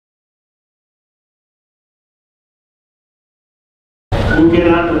we'll get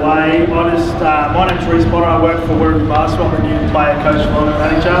underway. My name's Reese Potter. I work for Werribee Basketball. I'm the new player coach development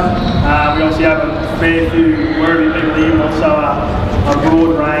manager. We obviously have a fair few Werribee people here, and also a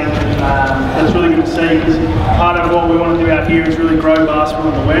broad range. That's really good to see, because part of what we want to do out here is really grow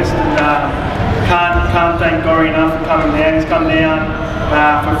basketball in the West. And can't thank Gori enough for coming down. He's come down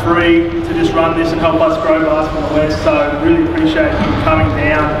for free to just run this and help us grow basketball in the West. So really appreciate him coming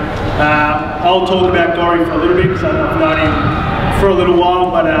down. I'll talk about Gori for a little bit, because I've known him for a little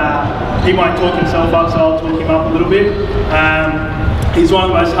while, but he won't talk himself up, so I'll talk him up a little bit. He's one of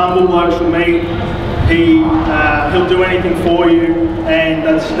the most humble blokes you'll meet. He'll do anything for you, and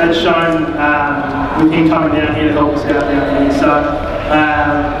that's shown with him coming down here to help us out down here.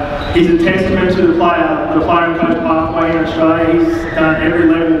 So he's a testament to the player and coach pathway in Australia. He's done every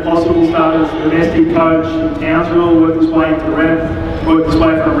level possible. Started as a domestic coach in Townsville, worked his way into rep, worked his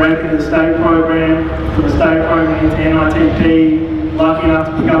way from rep into the state program, from the state program into NITP. Lucky enough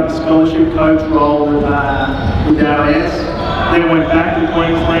to pick up a scholarship coach role with AIS. Then went back to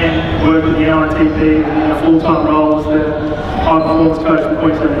Queensland, worked with the NITP in a full-time role as the high-performance coach for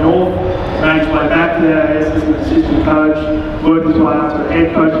Queensland North. Made his way back to the AIS as an assistant coach, worked his way up to the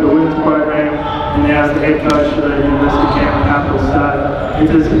head coach of the women's program, and now as the head coach for the University of Canberra Capitals. So if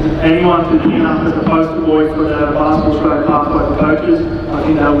there's anyone to begin up as a poster boy for the Basketball Australia pathway for coaches, I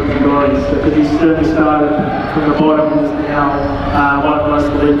think that would be Gori, because he's certainly started from the bottom and is now one of the most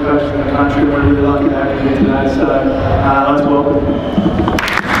elite coaches in the country. We're really lucky to have him here today, so let's welcome him.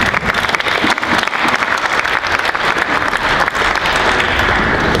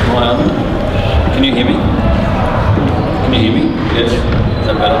 Can you hear me? Can you hear me? Yes? Is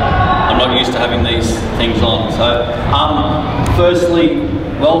that better? I'm not used to having these things on. So, firstly,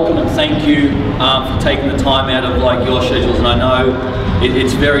 welcome and thank you for taking the time out of your schedules. And I know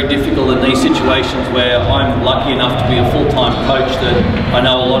it's very difficult in these situations where I'm lucky enough to be a full-time coach, that I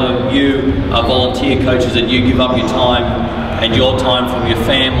know a lot of you are volunteer coaches, that you give up your time and your time from your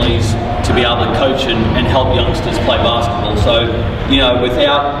families to be able to coach and help youngsters play basketball. So,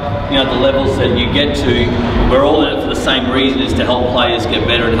 without the levels that you get to, we're all in it for the same reason, is to help players get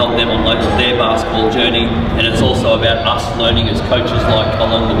better and help them on their basketball journey. And it's also about us learning as coaches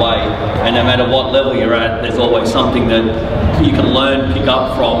along the way. And no matter what level you're at, there's always something that you can learn, pick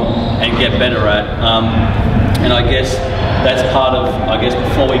up from, and get better at. And I guess that's part of,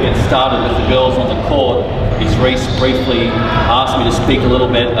 before we get started with the girls on the court, is Reese briefly asked me to speak a little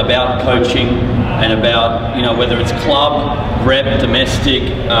bit about coaching and about, whether it's club, rep, domestic,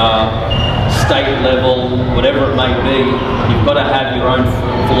 state level, whatever it may be, you've got to have your own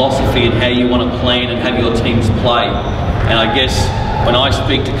philosophy in how you want to plan and have your teams play. And I guess when I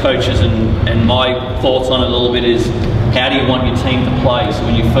speak to coaches, and my thoughts on it a little bit is, how do you want your team to play? So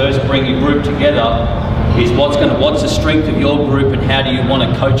when you first bring your group together, is what's the strength of your group, and how do you want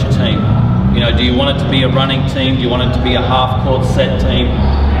to coach a team? Do you want it to be a running team? Do you want it to be a half-court set team?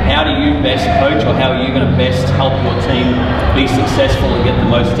 How do you best coach, or how are you going to best help your team be successful and get the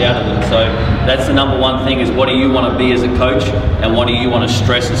most out of them? So that's the number one thing, is what do you want to be as a coach, and what do you want to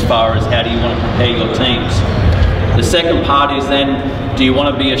stress as far as how do you want to prepare your teams? The second part is then, do you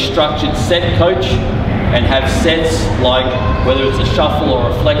want to be a structured set coach and have sets like whether it's a shuffle or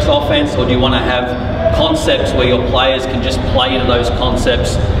a flex offense, or do you want to have concepts where your players can just play into those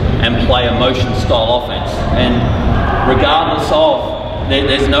concepts and play a motion style offense? And regardless of,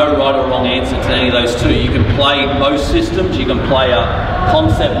 there's no right or wrong answer to any of those two. You can play both systems. You can play a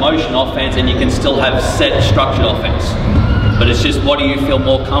concept motion offense, and you can still have set structured offense. But it's just, what do you feel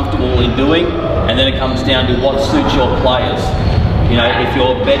more comfortable in doing? And then it comes down to what suits your players. If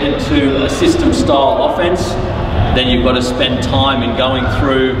you're bedded to a system style offense, then you've got to spend time in going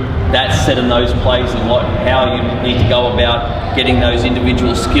through that set and those plays, and how you need to go about getting those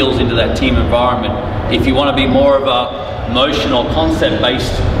individual skills into that team environment. If you want to be more of a motion or concept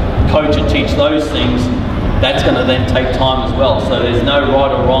based coach and teach those things, that's going to then take time as well. So there's no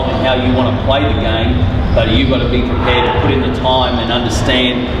right or wrong in how you want to play the game, but you've got to be prepared to put in the time and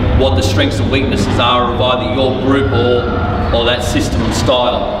understand what the strengths and weaknesses are of either your group or that system and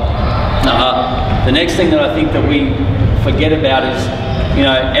style. The next thing that I think that we forget about is,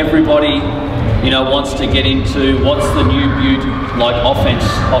 everybody, wants to get into what's the new beauty, offense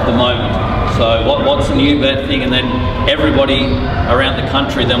of the moment. So what's the new bad thing, and then everybody around the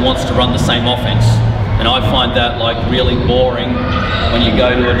country then wants to run the same offense. And I find that really boring when you go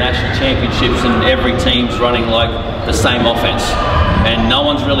to a national championships and every team's running the same offense. And no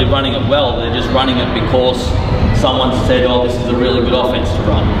one's really running it well, they're just running it because someone said, oh, this is a really good offense to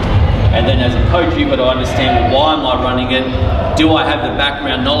run. And then as a coach, you've got to understand, why am I running it? Do I have the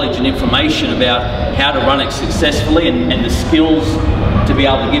background knowledge and information about how to run it successfully, and the skills to be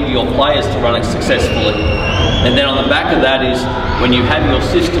able to give your players to run it successfully. And then on the back of that is when you have your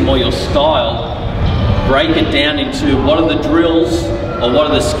system or your style, break it down into what are the drills or what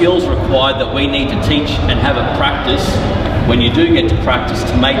are the skills required that we need to teach and have at practice when you do get to practice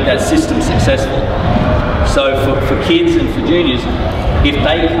to make that system successful. So for kids and for juniors, if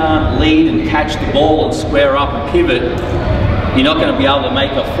they can't lead and catch the ball and square up and pivot, you're not going to be able to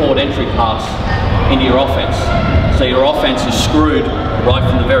make a forward entry pass into your offense. So your offense is screwed right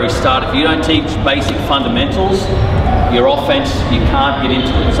from the very start. If you don't teach basic fundamentals, your offense, you can't get into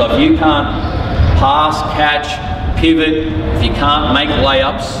it. So if you can't pass, catch, pivot, if you can't make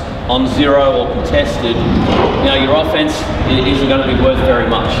layups on zero or contested, you know, your offense isn't going to be worth very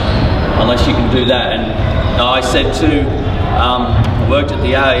much unless you can do that. And I said too, I worked at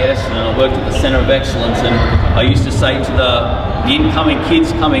the AIS and I worked at the Centre of Excellence, and I used to say to the incoming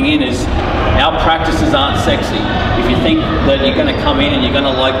kids coming in is, our practices aren't sexy. If you think that you're going to come in and you're going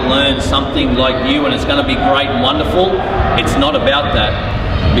to like learn something like new and it's going to be great and wonderful, it's not about that,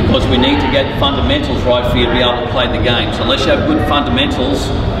 because we need to get fundamentals right for you to be able to play the game. So unless you have good fundamentals,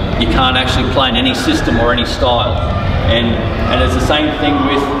 you can't actually play in any system or any style. And it's the same thing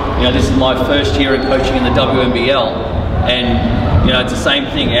with, you know, this is my first year in coaching in the WNBL, and you know, it's the same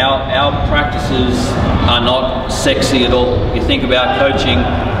thing. Our practices are not sexy at all. You think about coaching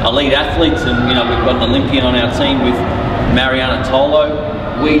elite athletes, and you know, we've got an Olympian on our team with Mariana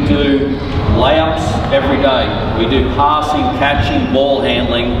Tolo. We do layups every day. We do passing, catching, ball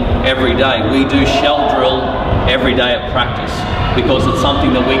handling every day. We do shell drill every day at practice, because it's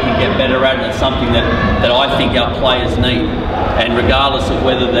something that we can get better at, and it's something that I think our players need. And regardless of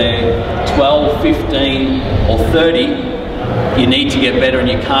whether they're 12, 15 or 30, you need to get better, and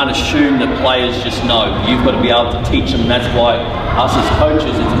you can't assume that players just know. You've got to be able to teach them. That's why us as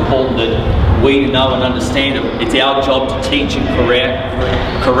coaches, it's important that we know and understand it. It's our job to teach and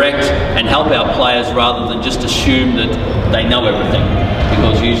correct and help our players, rather than just assume that they know everything,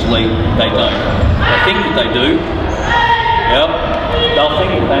 because usually they don't. They think that they do. Yep. They'll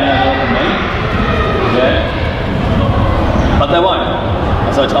think that they know more than me. Yeah. But they won't.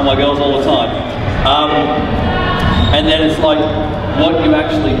 As I tell my girls all the time. And then it's like what you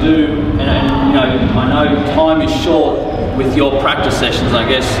actually do, and you know, I know time is short with your practice sessions. I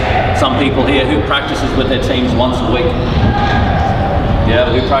guess some people here who practices with their teams once a week. Yeah,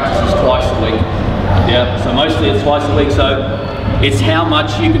 who practices twice a week. Yeah, so mostly it's twice a week. So it's how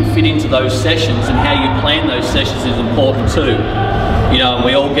much you can fit into those sessions, and how you plan those sessions is important too. You know, and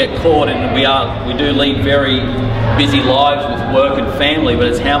we all get caught, and we do lead very busy lives with work and family, but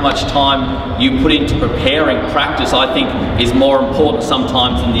it's how much time you put into preparing practice, I think, is more important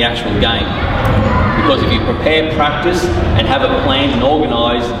sometimes than the actual game. Because if you prepare practice and have it planned and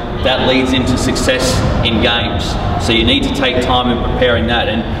organised, that leads into success in games. So you need to take time in preparing that.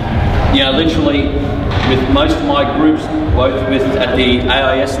 And you know, literally with most of my groups, both at the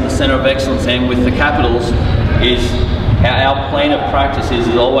AIS and the Centre of Excellence and with the Capitals, is our plan of practice is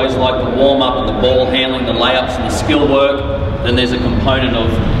always like the warm-up and the ball handling, the layups and the skill work. Then there's a component of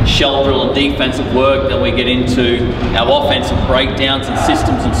shell drill and defensive work. Then we get into our offensive breakdowns and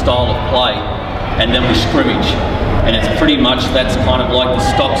systems and style of play. And then we scrimmage. And it's pretty much, that's kind of like the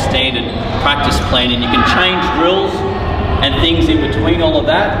stock standard practice plan. And you can change drills and things in between all of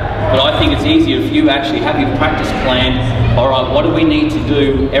that. But I think it's easier if you actually have your practice plan. All right, what do we need to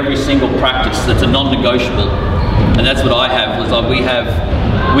do every single practice that's a non-negotiable? And that's what I have. Like we have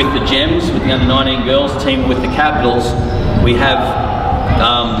with the Gems, with the under-19 girls team, with the Capitals, we have,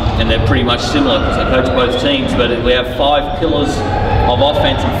 and they're pretty much similar because I coach both teams, but we have 5 pillars of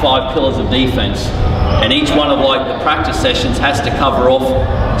offense and 5 pillars of defense. And each one of like the practice sessions has to cover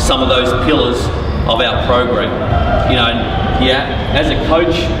off some of those pillars of our program. You know, and yeah, as a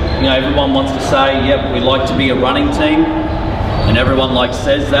coach, you know, everyone wants to say, yep, we like to be a running team. And everyone like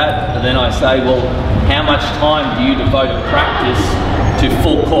says that, and then I say, well, how much time do you devote to practice to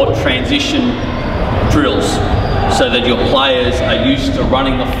full court transition drills so that your players are used to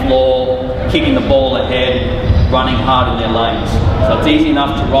running the floor, kicking the ball ahead, running hard in their lanes? So it's easy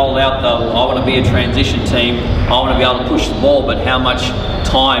enough to roll out though, I want to be a transition team, I want to be able to push the ball, but how much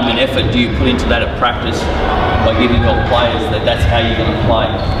time and effort do you put into that at practice by giving your players that that's how you're going to play?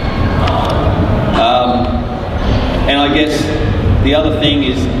 And I guess the other thing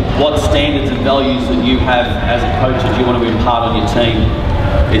is what standards and values that you have as a coach that you want to impart on your team.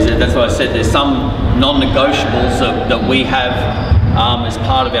 That's what I said, there's some non-negotiables that we have as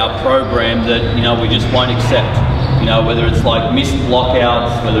part of our program that, you know, we just won't accept. You know, whether it's like missed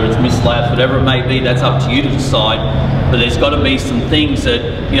blockouts, whether it's missed layups, whatever it may be, that's up to you to decide. But there's got to be some things that,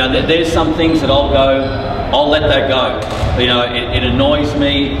 you know, there's some things that I'll let that go. You know, it annoys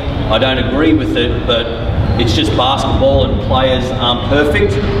me, I don't agree with it, but it's just basketball and players aren't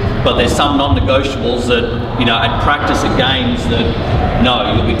perfect. But there's some non-negotiables that, you know, at practice at games that,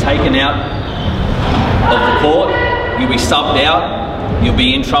 no, you'll be taken out of the court, you'll be subbed out, you'll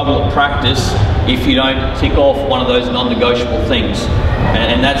be in trouble at practice if you don't tick off one of those non-negotiable things.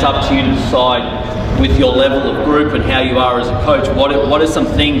 And that's up to you to decide with your level of group and how you are as a coach, what are some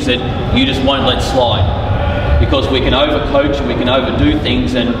things that you just won't let slide? Because we can overcoach and we can overdo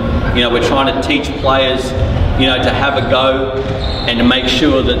things, and you know, we're trying to teach players, you know, to have a go and to make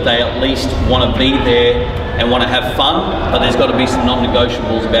sure that they at least want to be there and want to have fun, but there's got to be some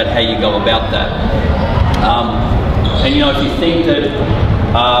non-negotiables about how you go about that. And you know, if you think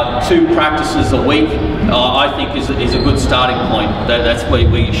that 2 practices a week, I think is a good starting point. That's where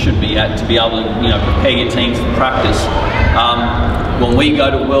you should be at, to be able to, you know, prepare your teams for practice. When we go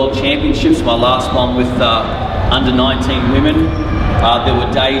to World Championships, my last one with under 19 women, there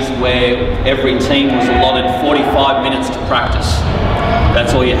were days where every team was allotted 45 minutes to practice.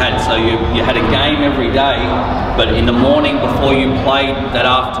 That's all you had. So you had a game every day, but in the morning before you played that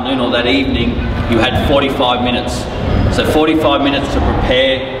afternoon or that evening, you had 45 minutes. So 45 minutes to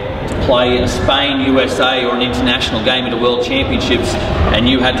prepare to play a Spain, USA or an international game at the World Championships, and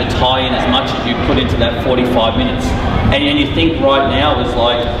you had to tie in as much as you put into that 45 minutes. And you think right now is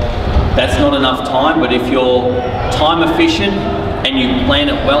like, that's not enough time, but if you're time efficient and you plan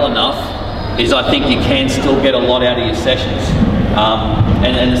it well enough, I think you can still get a lot out of your sessions.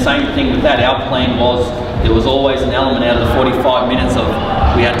 And the same thing with that, our plan was, there was always an element out of the 45 minutes of,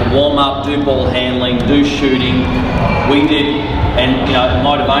 we had to warm up, do ball handling, do shooting. We did, and you know, it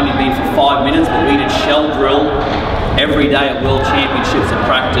might have only been for 5 minutes, but we did shell drill every day at World Championships at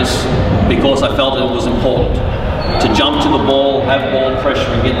practice, because I felt it was important to jump to the ball, have ball pressure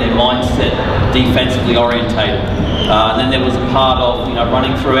and get their mindset defensively orientated. And then there was a part of, you know,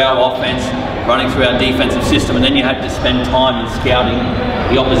 running through our offense, running through our defensive system, and then you had to spend time in scouting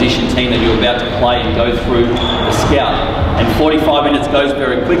the opposition team that you're about to play and go through the scout. And 45 minutes goes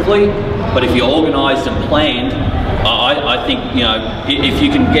very quickly, but if you're organised and planned, I think, you know, if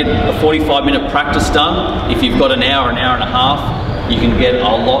you can get a 45-minute practice done, if you've got an hour and a half, you can get a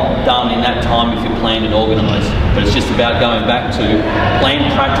lot done in that time if you're planned and organised. But it's just about going back to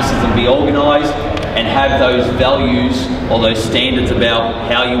plan practices and be organised and have those values or those standards about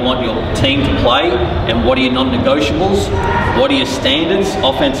how you want your team to play and what are your non-negotiables, what are your standards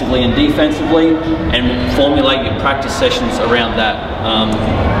offensively and defensively, and formulate your practice sessions around that.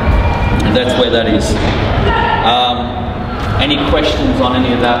 And that's where that is. Any questions on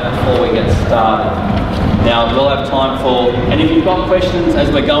any of that before we get started? Now we'll have time for, and if you've got questions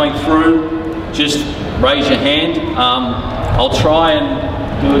as we're going through, just raise your hand. I'll try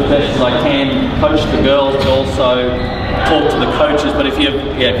and do as best as I can, coach the girls, but also talk to the coaches. But if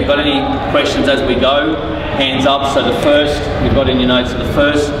you've got any questions as we go, hands up. So the first, you've got in your notes, the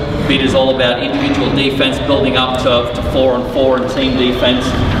first bit is all about individual defense, building up to 4-on-4 and team defense.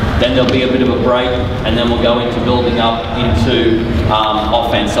 Then there'll be a bit of a break, and then we'll go into building up into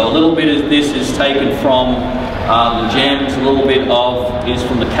offense. So a little bit of this is taken from the Gems, a little bit of is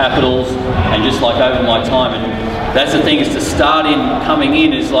from the Capitals, and just like over my time. And that's the thing, is to start in, coming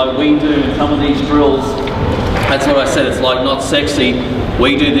in, is like we do some of these drills. That's what I said, it's like not sexy.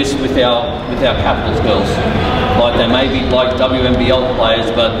 We do this with our Capitals girls. Like they may be like WNBL players,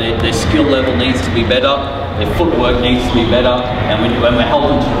 but their skill level needs to be better, their footwork needs to be better, and when we're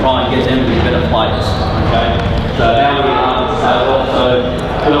helping to try and get them to be better players. Okay? So how we also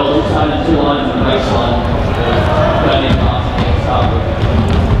girls just having 2 lines on the baseline. Don't need to start with.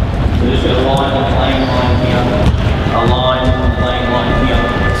 So just get a line on the lane line here, a line on the lane line here.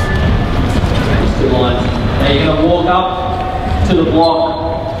 Just 2 lines. Now you're going to walk up to the block.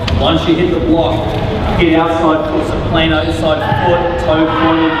 Once you hit the block, get outside foot, so plain outside foot, toe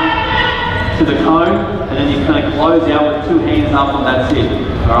pointed to the cone, and then you're going to close out with 2 hands up, and that's it.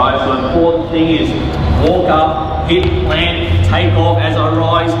 Alright, so the important thing is walk up, hit, plant, take off as I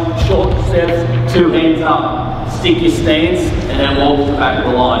rise, short steps, 2 hands up. Stick your stance, and then walk to the back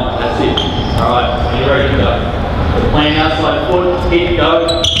of the line. That's it. Alright, so you're ready to go. So plant outside foot, hit,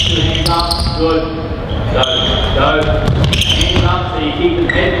 go, 2 hands up, good. Go, go. Hands up, so you keep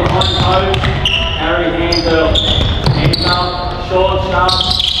the head behind toes, carry hands early. Hands up, short, sharp.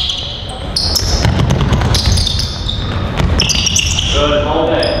 Good, hold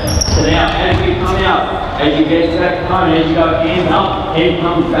that. So now, as we come out, as you get to that cone, as you go hands up, head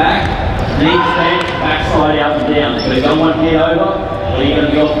comes back. knee stance, backside out and down. You're going to go one head over, or you're going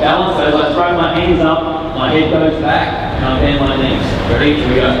to be off balance. So as I throw my hands up, my head goes back, and I bend my knees. Ready? Here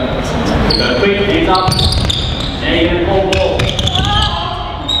we go. Go quick, hands up. Now you're going to pull ball.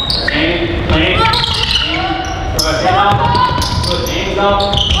 And plant. And throw head up. Put hands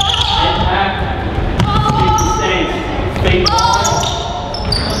up. Head back. Keep the stance. Feet wide.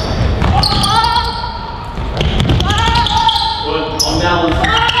 Good. On balance.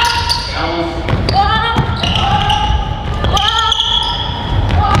 Balance.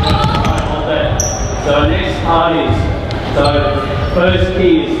 Alright, hold that. So next part is, first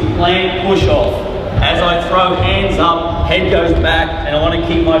key is plant push off. As I throw hands up, head goes back, and I want to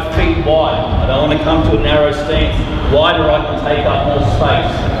keep my feet wide. I don't want to come to a narrow stance. Wider, I can take up more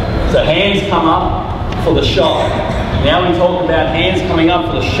space. So hands come up for the shot. Now we talk about hands coming up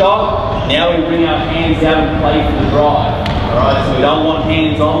for the shot. Now we bring our hands out and play for the drive. Alright, so we don't want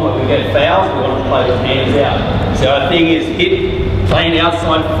hands on when we get fouls, we want to play with hands out. So our thing is hit, plant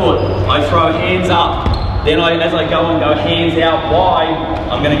outside foot. I throw hands up. Then as I go and go hands out wide,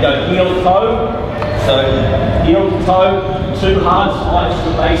 I'm going to go heel toe. So heel to toe, 2 hard slides to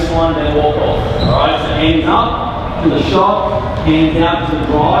the baseline, then walk off. Alright, so hands up to the shot, hands out to the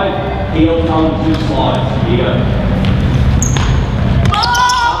drive, heel toe and 2 slides. Here you go.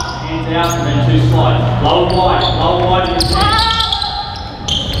 Up, hands out and then 2 slides. Low wide in the center.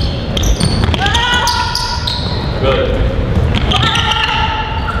 Good.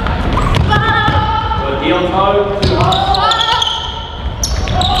 Good, heel toe, 2 hard slides.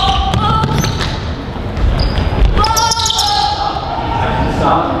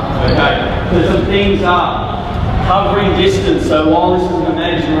 Okay, so some things are covering distance, so while this is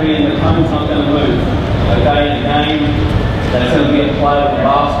imaginary and the cone's not going to move, okay, in the game, that's going to be a play of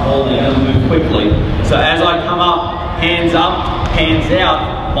basketball, they're going to move quickly. So as I come up, hands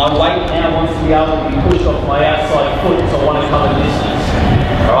out, my weight now wants to be able to be pushed off my outside foot, so I want to cover distance.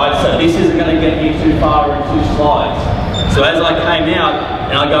 Alright, so this isn't going to get me too far in 2 slides. So as I came out,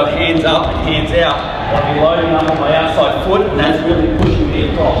 and I go hands up and hands out, I'll be loading up on my outside foot, and that's really pushing me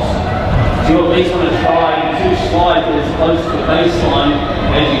across. So you at least want to try in 2 slides, get as close to the baseline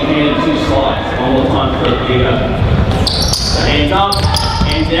as you can in 2 slides. One more time for it. Here you go. So hands up,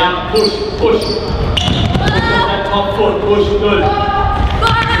 hands out, push. Push on that top foot, push, good.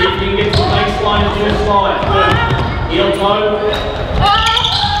 See if you can get to the baseline in 2 slides, good. Heel toe.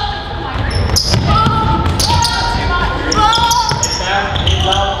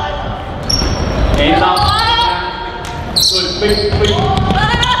 Hands up. Good, quick.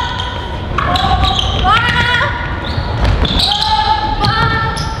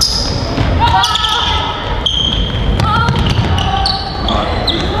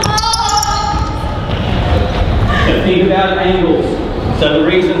 Think about angles. So the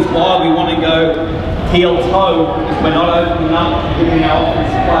reasons why we want to go heel toe is we're not opening up, giving our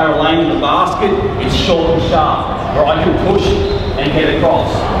offensive player a lane to the basket. It's short and sharp, where I can push and get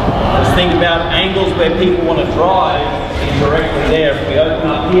across. Let's think about angles where people want to drive and directly there. If we open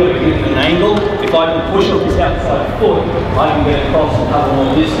up here, we're giving an angle. If I can push off this outside foot, I can get across and cover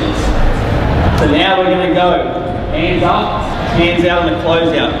more distance. So now we're going to go hands up, hands out on the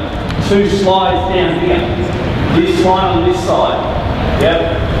closeout. 2 slides down here. This line on this side. Yep.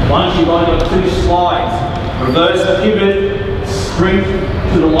 Once you've got 2 slides, reverse pivot, sprint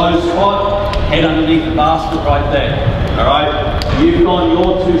to the low spot, head underneath the basket right there. Alright? You've gone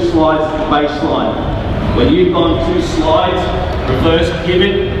your 2 slides to the baseline. When you've gone 2 slides, reverse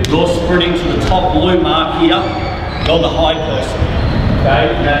pivot, you're sprinting to the top blue mark here, you're the high person.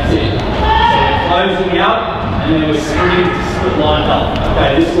 Okay? And that's it. So we're closing out, and then we're sprinting to split line up.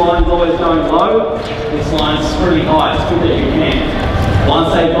 Okay, this line's always going low, this line's sprinting high, as good as you can.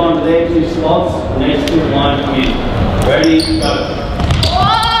 Once they've gone to their 2 spots, the next 2 line come in. Ready, go.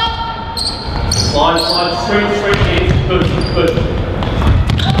 Slide, sprint, hands, good.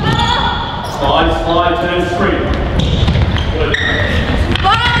 Slide, turn, sprint. Good.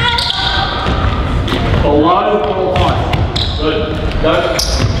 Pull low, pull high. Good, go.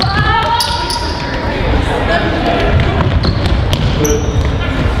 Good.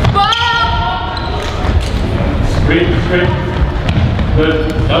 Sprint. Good.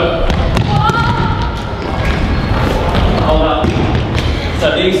 Go. Hold up. So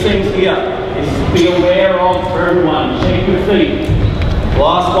these things here is to be aware of for everyone. Check your feet.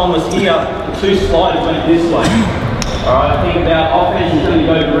 Last one was here. The 2 slides went this way. Alright, think about offense is going to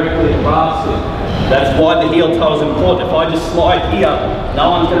go directly to the basket. That's why the heel toe is important. If I just slide here, no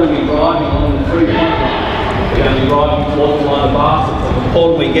one's going to be driving along the 3-point line. We're going to be driving towards the line of the basket. So the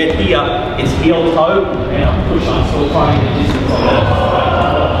important we get here, it's heel toe, and I push on, still trying to get distance on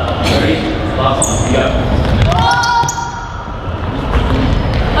that. Ready? Last one. You go.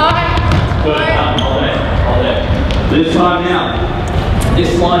 Good. Hold there. Hold there. This time now.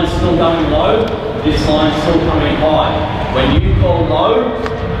 This line is still going low. This line is still coming high. When you call low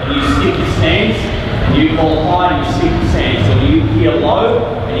and you stick your stance, and you call high and you stick your stance. So when you hear low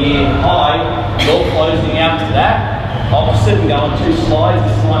and you hear high, you're closing out to that. Opposite and go on 2 slides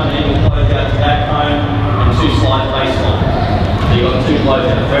this time, and then you'll close out to that cone and 2 slides baseline. So you've got 2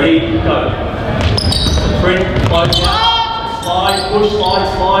 closeouts. Ready? Go. Sprint, close out, slide, push, slide,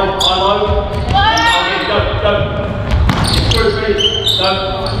 slide, high, low. And go, go. Good, ready, go.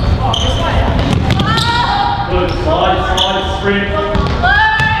 Good, slide, slide, sprint.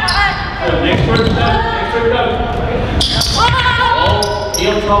 Good, next group, go, next group, go. Ball,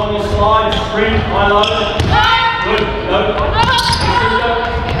 heel toe on your slide, sprint, high, low. Good, go.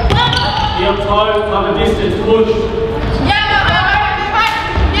 Heel toe, cover distance, push.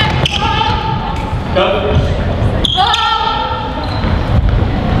 Go.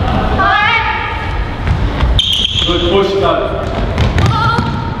 Good, push, go.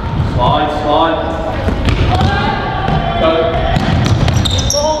 Slide, slide. Go.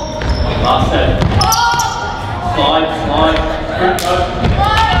 Last set. Slide, slide. Sprint, go.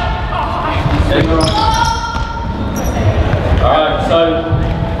 Second row. Alright, so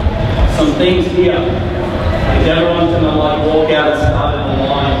some things here. Is everyone's going to like walk out and start in the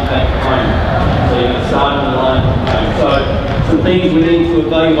line back home? So you're going to start in the line back home. So some things we need to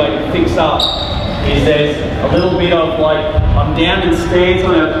evaluate and fix up is there's a little bit of like, I'm down in stance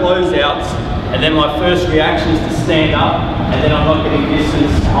on our closeouts, and then my first reaction is to stand up, and then I'm not getting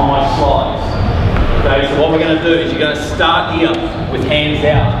distance on my slides. Okay, so what we're going to do is you're going to start here with hands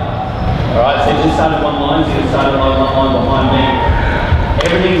out. Alright, so just start at one line, so you're going to start at one line behind me.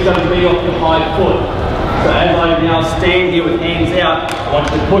 Everything's going to be off the high foot. So as I now stand here with hands out, I want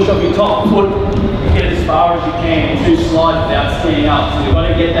you to push off your top foot and get as far as you can in 2 slides without standing up. So you've got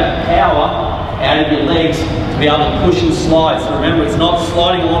to get that power out of your legs to be able to push and slide. So remember, it's not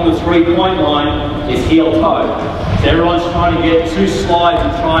sliding along the 3-point line, it's heel toe. So everyone's trying to get 2 slides and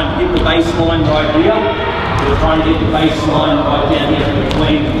try and hit the baseline right here. We're trying to get the baseline right down here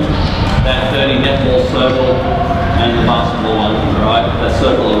between that 30 netball circle and the basketball one, right? That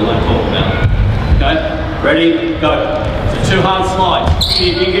circle that we're going to talk about. Okay, ready, go. So 2 hard slides. See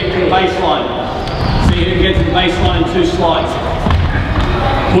if you can get to the baseline. See if you can get to the baseline in 2 slides.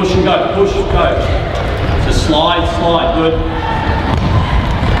 Push and go, push, go. So slide, slide, good.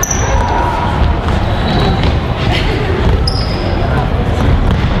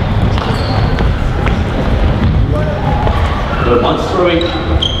 Good, once through each.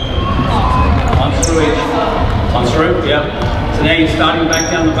 Once through each. Once through, yep. So now you're starting back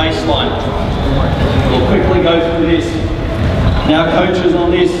down the baseline. We'll quickly go through this. Now coaches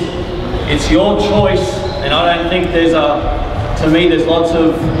on this, it's your choice, and I don't think there's to me there's lots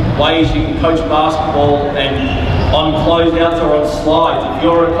of ways you can coach basketball and on closeouts or on slides. If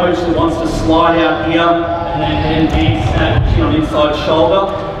you're a coach that wants to slide out here and then hand snap chin on inside shoulder,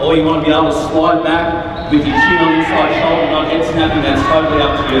 or you want to be able to slide back with your chin on inside shoulder, not head snapping, that's totally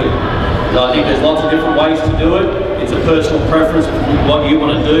up to you. So I think there's lots of different ways to do it. It's a personal preference of what you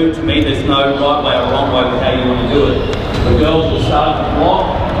want to do. To me, there's no right way or wrong way with how you want to do it. The girls will start with block.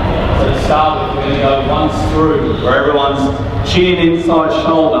 So to start with, we're going to go once through, where everyone's chin inside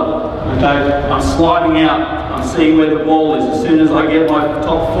shoulder. Okay, I'm sliding out. I'm seeing where the ball is. As soon as I get my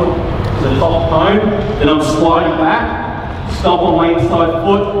top foot to the top cone, then I'm sliding back. Stop on my inside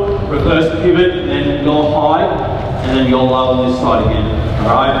foot, reverse pivot, and then go high, and then go low on this side again.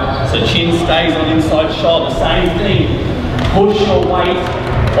 Alright, so chin stays on inside shoulder. Same thing, push your weight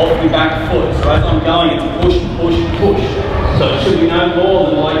off your back foot. So as I'm going, it's push, push, push. So it should be no more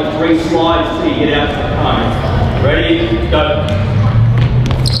than like 3 slides till you get out to the cone. Ready? Go.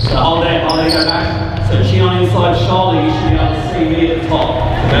 So hold there, go back. So chin on inside shoulder, you should be able to see me at the top.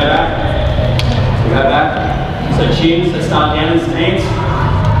 Go back. Go back. So chin, so start down in stance.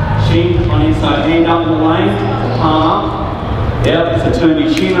 Chin on inside, hand up in the lane, palm up. Yep, so turn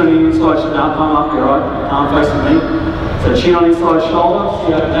your chin on the inside shoulder, now palm up, you're right, palm facing me. So chin on inside shoulder,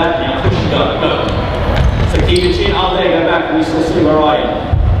 see over that, now push and go, go. So keep your chin up there, go back, and you still see where I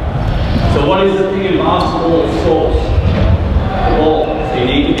am. So what is the thing in basketball that scores? The ball. So you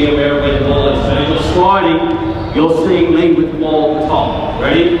need to be aware of where the ball is. So as you're sliding, you're seeing me with the ball at the top.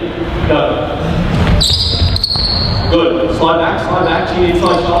 Ready? Go. Good. Slide back, chin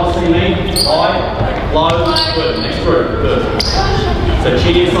inside shoulder, see me. High, low, good. Next group, good. So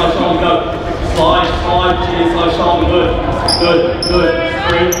chin inside shoulder, go. Slide, slide, chin inside shoulder, good. Good, good.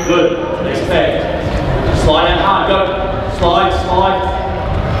 Sprint, good. Next peg. Slide out hard, go. Slide, slide.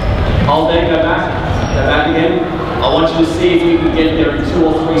 Hold there, go back again. I want you to see if you can get there in 2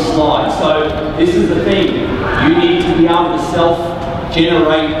 or 3 slides. So this is the thing, you need to be able to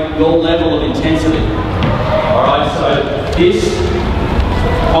self-generate your level of intensity. Alright, so this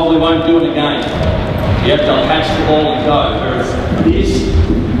probably won't do it again. You have to catch the ball and go, whereas this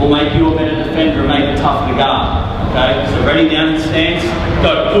will make you a better defender and make it tougher to guard. Okay, so ready, down in stance,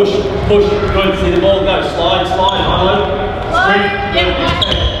 go, push, good, see the ball, go, slide, high low, sprint, good,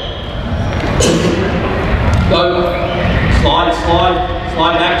 go,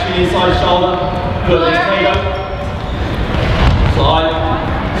 slide back to the inside shoulder, good, next time go,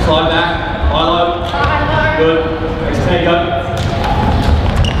 slide back, high low, good, next time go,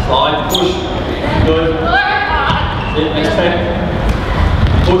 slide, push, good, next time,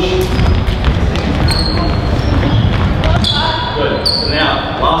 push, good. So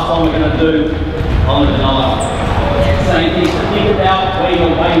now, last one we're going to do on the denial. Same thing, so think about where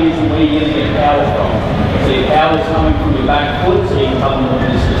your weight is and where you're going to get power from. So your power is coming from your back foot, so you can cover more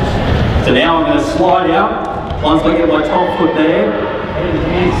distance. So now I'm going to slide out. Once I get my top foot there, head and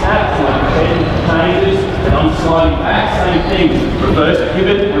hand sat, so my head changes, and I'm sliding back, same thing. Reverse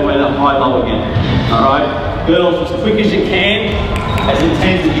pivot, and we're that high low again. Alright? Girls, as quick as you can, as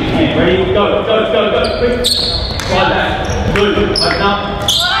intense as you can. Ready? Go, quick. Slide back. Good. Open up.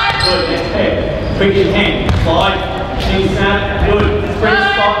 Good. Next head. Quick as you can. Slide. Chin snap. Good. Sprint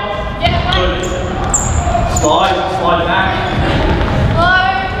stop. Good. Slide back.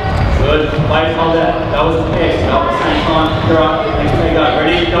 Good. Wait, hold that. That was the pass. Go at the same time. You're up. Next head. Go.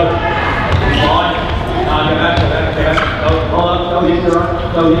 Ready? Go. Slide. Go back. Go. Hold up. Go in. You're up.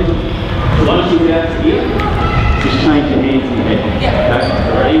 Go in. So once you get out to here, just change your hands in your head. Okay.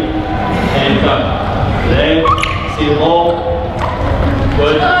 Ready? And go. There. See the ball.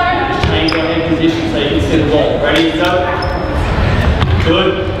 Good. Just change your head position so you can see the ball. Ready to go?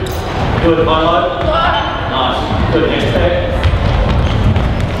 Good. High low. Nice. Good. Next step.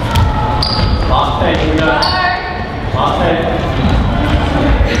 Last step. Here we go. Last step.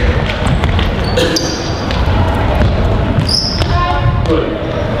 Good.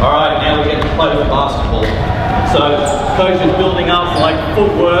 Alright, now we get to play with basketball. So, coach is building up like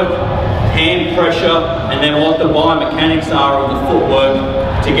footwork, hand pressure, and then what the biomechanics are of the footwork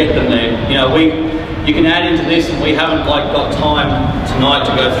to get them there. You know, you can add into this, and we haven't got time tonight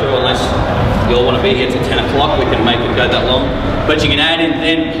to go through unless you all want to be here till 10 o'clock, we can make it go that long. But you can add in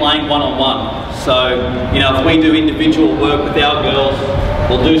then playing one-on-one. So, you know, if we do individual work with our girls,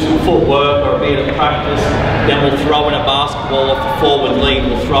 we'll do some footwork or a bit of practice, then we'll throw in a basketball for forward lead,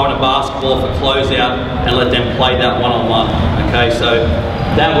 we'll throw in a basketball for closeout and let them play that one-on-one. Okay, so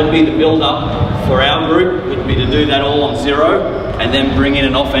that would be the build-up for our group, would be to do that all on 0 and then bring in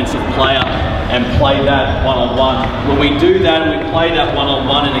an offensive player and play that one-on-one. When we do that and we play that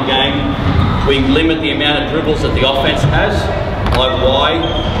one-on-one in a game, we limit the amount of dribbles that the offense has. Like why?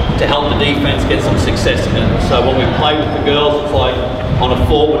 To help the defense get some success in it. So when we play with the girls, it's like on a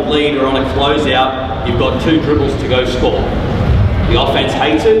forward lead or on a closeout, you've got 2 dribbles to go score. The offense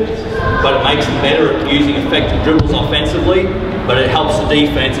hates it, but it makes them better at using effective dribbles offensively, but it helps the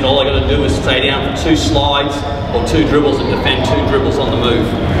defense, and all they got to do is stay down for 2 slides or 2 dribbles and defend 2 dribbles on the move.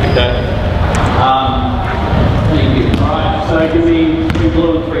 Okay. Thank you. All right. So give me 3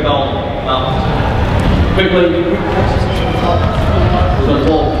 blue and 3 gold. Quickly. Good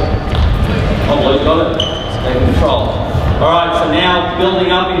ball. Oh, Blue's got it. Take control. All right. So now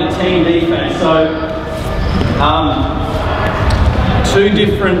building up into team defense. So 2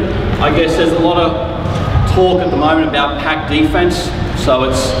 different. I guess there's a lot of talk at the moment about pack defense. So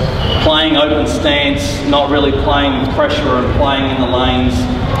it's playing open stance, not really playing with pressure and playing in the lanes.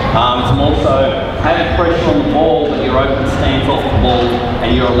 It's more so having pressure on the ball, but you're open stance off the ball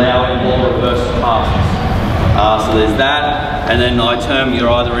and you're allowing ball reverse passes. So there's that, and then I term you're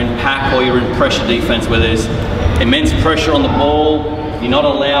either in pack or you're in pressure defense, where there's immense pressure on the ball. You're not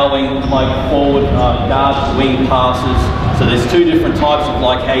allowing like forward guard wing passes. So there's 2 different types of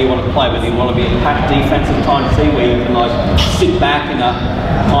like how you want to play. Whether you want to be a pack defensive kind of thing, where you can like sit back in a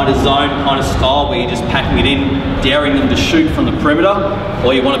kind of zone kind of style, where you're just packing it in, daring them to shoot from the perimeter,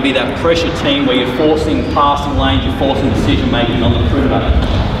 or you want to be that pressure team where you're forcing passing lanes, you're forcing decision making on the perimeter.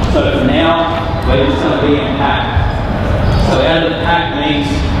 So for now, we're just going to be in pack. So out of the pack means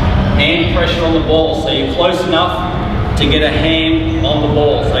hand pressure on the ball, so you're close enough to get a hand on the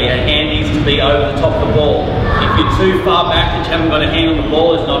ball, so your hand needs to be over the top of the ball. If you're too far back that you haven't got a hand on the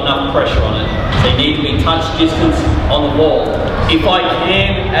ball, there's not enough pressure on it. So you need to be touch distance on the ball. If I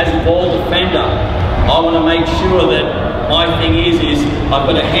can, as a ball defender, I want to make sure that my thing is I've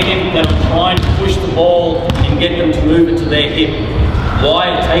got a hand that I'm trying to push the ball and get them to move it to their hip.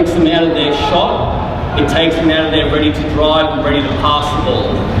 Why? It takes them out of their shot, it takes them out of there ready to drive and ready to pass the ball.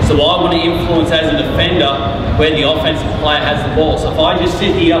 So I want to influence as a defender where the offensive player has the ball. So if I just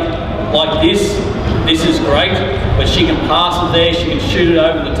sit here like this is great, but she can pass it there, she can shoot it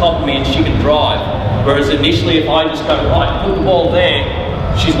over the top of me and she can drive. Whereas initially if I just go, right, put the ball there,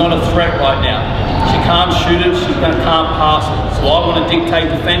 she's not a threat right now. She can't shoot it, she can't pass it. So I want to dictate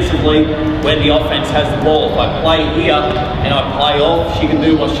defensively where the offense has the ball. If I play here and I play off, she can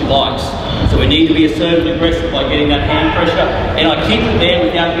do what she likes. So we need to be assertive and aggressive by getting that hand pressure. And I keep it there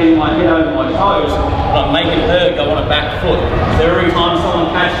without getting my head over my toes, but I'm making her go on a back foot. So every time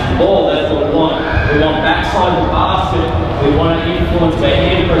someone catches the ball, that's what we want. We want backside of the basket, we want to influence where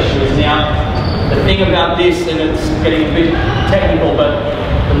hand pressure is. Now, the thing about this, and it's getting a bit technical, but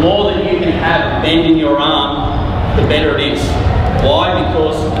the more that you can have bend in your arm, the better it is. Why?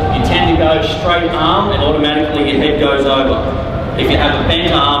 Because you tend to go straight arm and automatically your head goes over. If you have a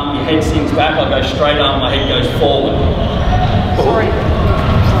bent arm, your head sinks back, I go straight arm, my head goes forward. Sorry.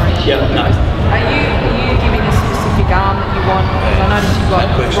 Yeah, no. Are you giving a specific arm that you want? Because I noticed you've got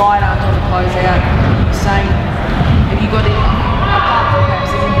right arm on the closeout. You're saying, have you got it, apart from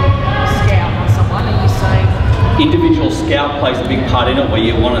perhaps a scout or someone, are you saying? Individual scout plays a big part in it, where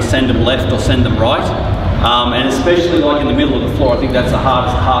you want to send them left or send them right. And especially like in the middle of the floor, I think that's the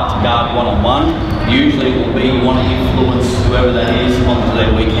hardest part to guard one-on-one. Usually it will be you want to influence whoever that is onto their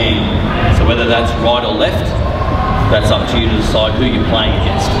weak hand. So whether that's right or left, that's up to you to decide who you're playing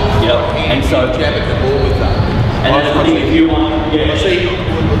against. Yep. And so jab at the ball with that. And that's the thing, if you want, yeah. See,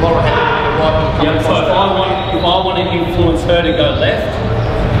 Laura had the right. Yep. So if I want to influence her to go left,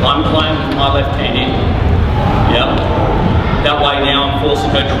 I'm playing with my left hand in. Yep. That way now I'm forcing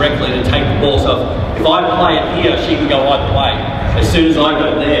her directly to take the ball. So if I play it here, she can go either way. As soon as I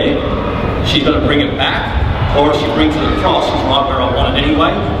go there, she's got to bring it back, or if she brings it across, she's right where I want it anyway,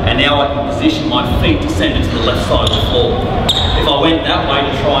 and now I can position my feet to send it to the left side of the floor. If I went that way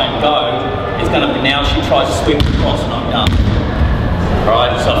to try and go, it's going to be now she tries to swing across and I'm done.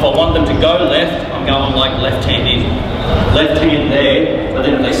 Alright, so if I want them to go left, I'm going like left hand in. Left hand there, but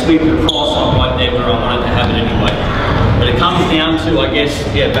then if they sweep it across, I'm right there where I wanted to have it anyway. But it comes down to, I guess,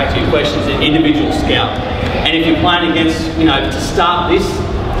 yeah, back to your questions, an individual scout. And if you're playing against, you know, to start this,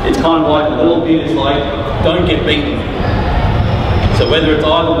 it's kind of like a little bit, it's like, don't get beaten. So whether it's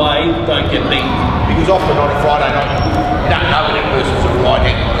either way, don't get beaten. Because often on a Friday night, you don't know whether the person's a right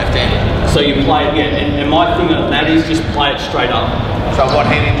hand or left hand. So you play it, yeah, and my thing on that is just play it straight up. So what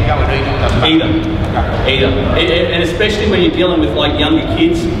hand did you go with either? And especially when you're dealing with like younger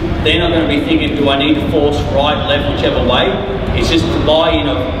kids, they're not going to be thinking, do I need to force right, left, whichever way. It's just the buy-in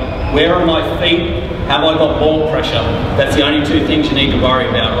of where are my feet, have I got ball pressure? That's the only two things you need to worry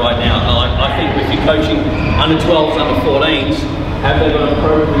about right now. I think if you're coaching under 12s, under 14s, have they got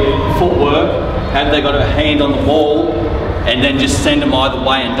appropriate footwork, have they got a hand on the ball, and then just send them either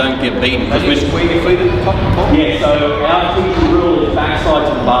way and don't get beaten. Because you square your feet at the top of the ball? Yeah, so our teaching rule is backside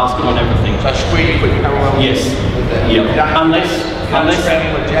to the basket on everything. So square your feet, you know well. Yes. Yep.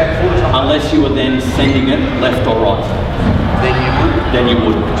 Unless you were then sending it left or right. Then you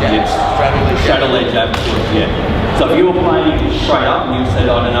would. Jab. Yes. Straddle their jab foot, yeah. So if you were playing straight up and you said,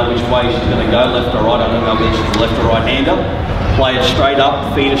 I don't know which way she's going to go, left or right, I don't know whether she's a left or right hander, play it straight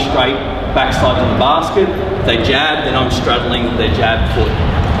up, feet are straight, backside to the basket. If they jab, then I'm straddling their jab foot.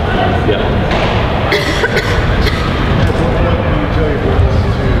 Yeah.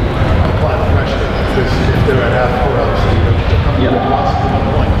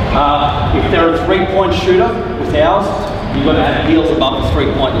 If they're a three-point shooter with ours, you've got to have heels above the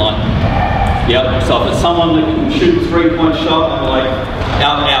three-point line. Yep. So if it's someone that can shoot a three-point shot, like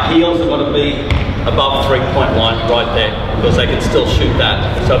our heels have got to be above the three-point line right there, because they can still shoot that.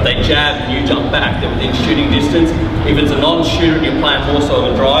 So if they jab and you jump back, they're within shooting distance. If it's a non-shooter and you're playing more so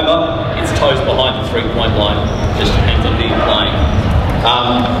a driver, it's toes behind the three-point line. Just depends on who you're playing.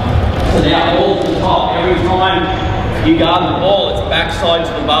 So now ball to the top. Every time you guard the ball, it's backside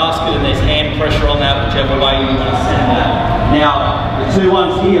to the basket and there's hand pressure on that, whichever way you want to send that. Now, the two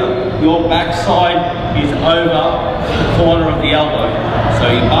ones here, your backside is over the corner of the elbow. So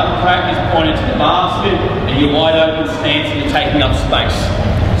your butt crack is pointed to the basket and your wide open stance and you're taking up space.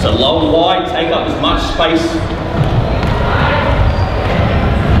 So lower wide, take up as much space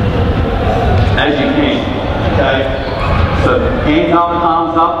as you can. Okay? So hands up,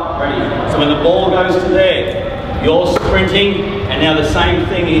 palms up, ready. So when the ball goes to there, you're sprinting, and now the same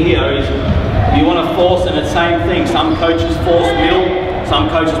thing here is you want to force, and the same thing. Some coaches force middle, some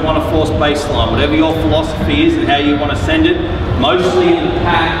coaches want to force baseline. Whatever your philosophy is and how you want to send it, mostly in the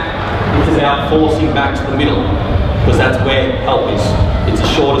pack, it's about forcing back to the middle, because that's where help is. It's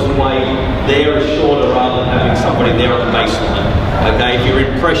the shortest way. There is shorter rather than having somebody there on the baseline. Okay, if you're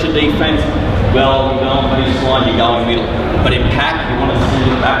in pressure defense, well, you go on baseline, you go in middle. But in pack, you want to send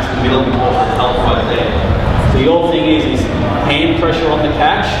it back to the middle because it's help right there. So your thing is hand pressure on the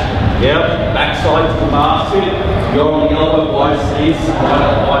catch. Yep, backside to the basket. You're on the elbow wide stance,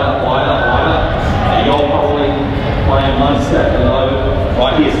 wider, wider, wider, wider. And you're probably playing one step below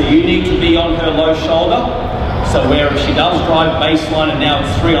right here. So you need to be on her low shoulder. So where if she does drive baseline and now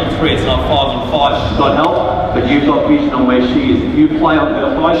it's 3-on-3, it's not 5-on-5, she's got help, but you've got vision on where she is. If you play on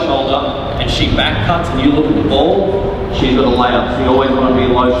her high shoulder and she back cuts and you look at the ball, she's got a layup. So you always want to be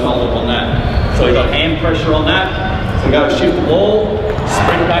low shoulder on that. So we've got hand pressure on that. So go shift the ball,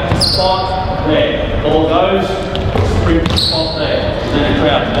 sprint back to spot, there. Ball goes, sprint to spot there. Then a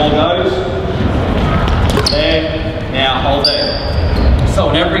crowd, ball goes, there, now hold there. So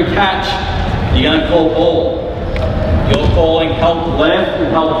in every catch, you're going to call ball. You're calling help left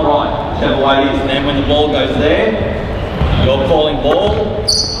and help right, whichever way it is. And then when the ball goes there, you're calling ball.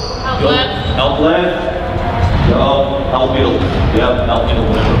 Help left. Help left. Help middle. Yep, help middle,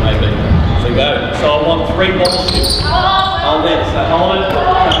 whatever it may be. So go. So I want 3 ball shifts. Hold it. So hold it. So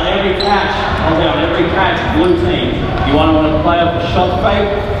on every catch, hold down every catch, blue team. You want to play off a shot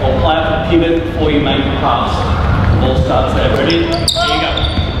fake or play off a pivot before you make the pass. The ball starts there. Ready? Here you go.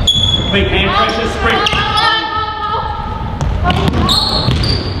 Quick hand pressure, sprint.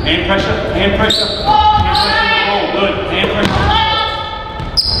 Hand pressure, hand pressure. Hand pressure the ball, good. Hand pressure.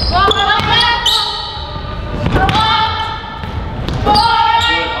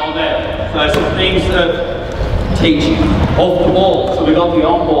 Good, hold that. So some things to teach you. Off the ball, so we got the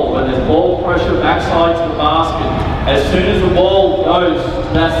on ball, where there's ball pressure backside to the basket. As soon as the ball goes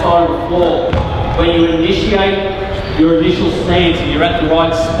to that side of the floor, when you initiate your initial stance and you're at the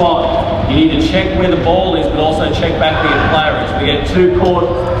right spot, you need to check where the ball is, but also check back where your player is. We get too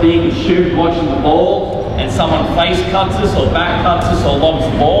caught being a shoot watching the ball, and someone face cuts us or back cuts us or lobs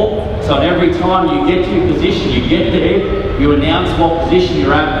the ball. So every time you get to your position, you get there, you announce what position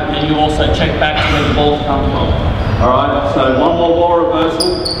you're at, and then you also check back to where the ball's come from. Alright, so one more ball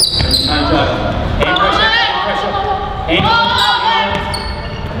reversal, and change over. Hand pressure, hand pressure, hand pressure.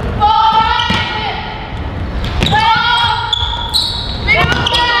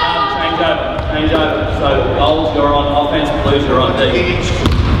 Change over. So goals, you're on offense, blues, you're on D.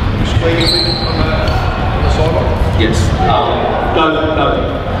 Squeaking on the sideline? Yes. Go.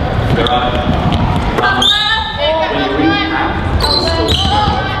 You're right. When you're in half, you're still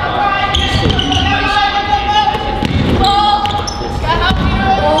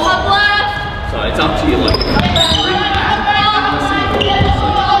so it's up to you. Like, you're in half, I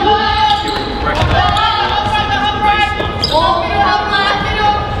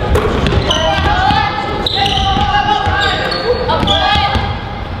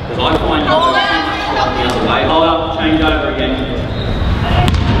find you go too much like the other way. Hold up, change over again.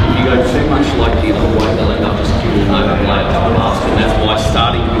 If you go too much like the other way, they'll end up just giving an overplay to the basket. And that's why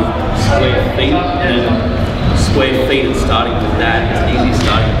starting with square feet and starting with that is an easy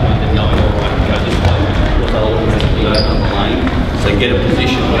starting point than going all right and go this way. Because they'll always be over the lane. So get a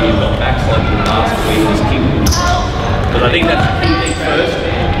position where you've got backside to the basket where you just keep it. Because I think that's the key thing first.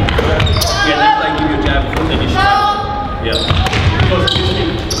 Yeah, then they give you a jab foot, then you shoot. Yeah. Because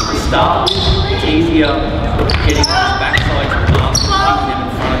to start with, it's easier getting on the backside to the basket, keeping them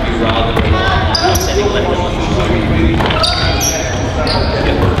in front of you rather than sending left and left.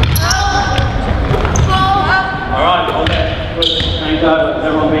 Alright, hold that. Good. Change over. Has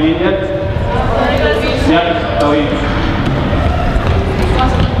everyone been in yet? Yep, go in.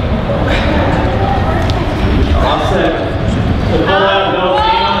 Alright, set. So pull out, go.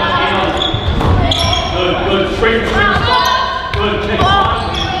 Stand on. Good. Sprint. Good. Check one.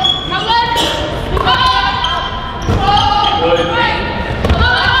 Good.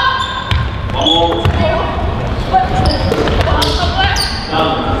 One more.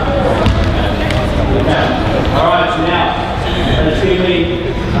 Alright, so now, assuming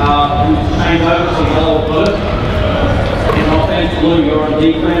change over to yellow blue. In offense, blue, you're on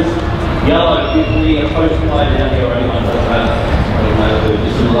defense. Yellow, give me a post play down here or anyone does that.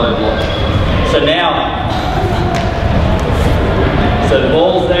 Just in the low block. So now, so the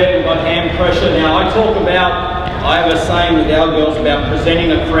ball's there, we've got hand pressure. Now I have a saying with our girls about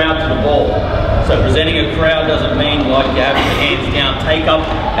presenting a crowd to the ball. So presenting a crowd doesn't mean like you have your hands down, take up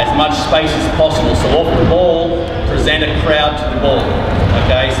as much space as possible. So off the ball, present a crowd to the ball.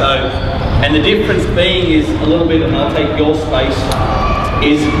 Okay, so, and the difference being is a little bit, and I'll take your space,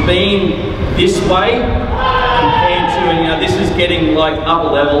 is being this way compared to any Now this is getting like upper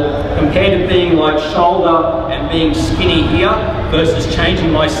level compared to being like shoulder and being skinny here versus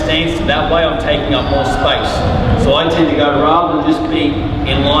changing my stance to that way. I'm taking up more space. So I tend to go, rather than just be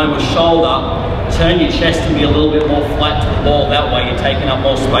in line with shoulder, turn your chest and be a little bit more flat to the ball. That way you're taking up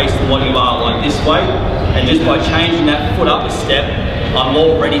more space than what you are like this way. And just by changing that foot up a step, I'm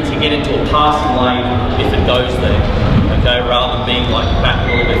more ready to get into a passing lane if it goes there. Okay, rather than being like back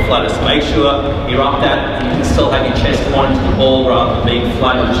a little bit flatter. So make sure you're up that and you can still have your chest pointing to the ball rather than being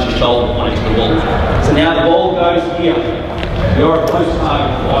flat and just your shoulder pointing to the ball. So now the ball goes here. You're a post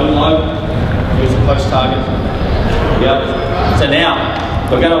target, low and low. Here's a post target. Yep. So now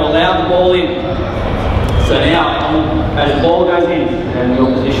we're going to allow the ball in. So now, as the ball goes in, and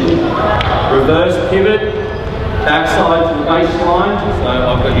your position, reverse pivot, backside to the baseline. So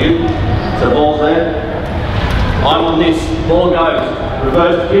I've got you. So the ball's there. I'm on this, ball goes,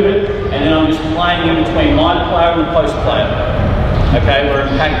 reverse pivot, and then I'm just playing in between my player and the post player. Okay, we're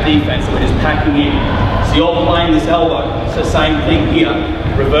in pack defense, so we're just packing in. So you're playing this elbow, so same thing here.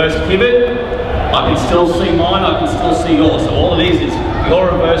 Reverse pivot, I can still see mine, I can still see yours. So all it is you're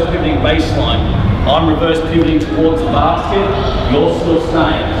reverse pivoting baseline. I'm reverse pivoting towards the basket, you're still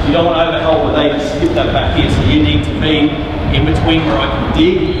staying. So you don't want to overhelp where they just skip that back here, so you need to be in between where I can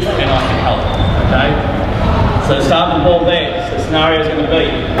dig and I can help, okay? So start the ball there. So the scenario is going to be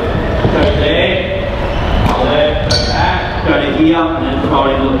go there, go back, go to here, and then throw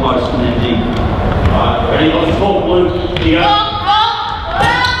it into the post and then dig. Alright, ready? Let's talk, Blue. Here you go.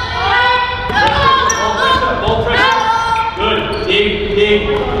 Ball pressure. Good. Dig, dig.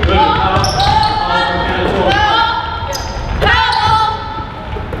 Good.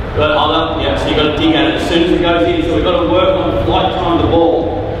 Good, hold up. Yeah, so you've got to dig at it as soon as it goes in. So we've got to work on the flight time of the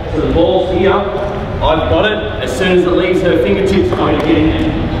ball. So the ball's here. I've got it. As soon as it leaves her fingertips, it's going to get in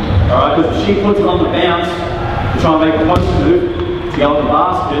there. Alright, because if she puts it on the bounce to try and make a post move to go to the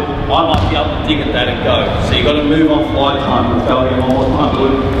basket, I might be able to dig at that and go. So you've got to move on flight time. Let's go again one more time,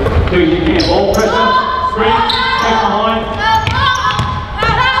 Blue. Do as you can. Ball pressure, screen, check behind.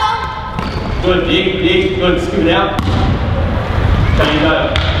 Good, dig, dig, good, skip it out. Change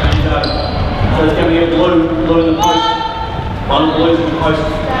over, change over. So it's going to get blue in the post. One of the blues in the post.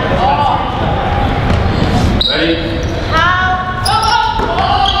 Ready?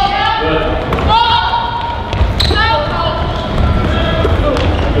 Good.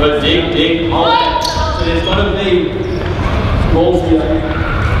 Good, dig, dig, hold it. So there's got to be balls here.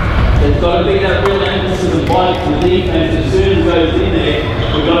 There's got to be that real emphasis of biting the defense. As soon as it goes in there,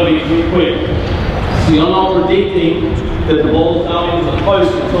 we've got to be quick. So you're not predicting that the ball's going to the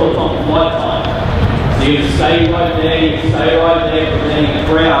post until it's on flight time. So you stay right there, you stay right there, presenting the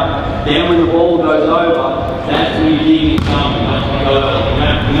crowd. Then when the ball goes over, that's when you dig it down. You don't want to go over.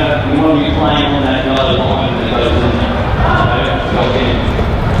 You want to be playing on that other line that goes in there. Okay, go again.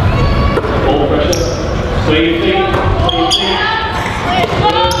 Ball pressure. Swing your feet. Swing your feet.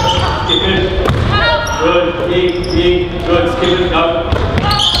 Good. Skip it. Good. Dig, dig. Good. Skip it. Go.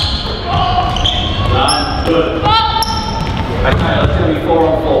 Done. Good. Okay, let's go 4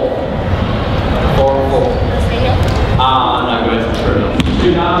 on 4. 4 on 4. No, good. True.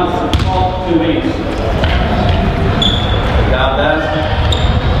 2 arms, top, 2 wings. Got that.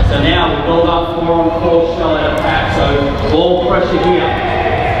 So now we build up 4 on 4 shell out pack. So ball pressure here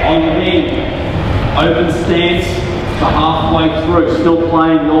on the end. Open stance to halfway through. Still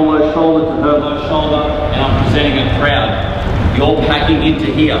playing your low shoulder to her low shoulder, and I'm presenting a crowd. You're packing into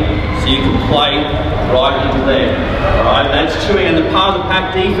here, so you can play right into there. Alright, that's chewing, and the part of the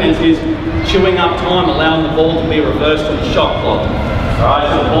pack defense is chewing up time, allowing the ball to be reversed on the shot clock. Alright,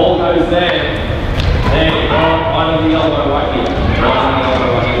 so the ball goes there. There you go, right on the elbow right here. Right on the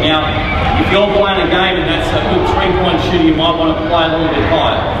elbow right here. Now, if you're playing a game and that's a good 3-point shooter, you might want to play a little bit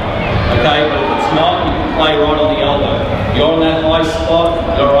higher. Okay, but if it's not, you can play right on the elbow. You're on that high spot,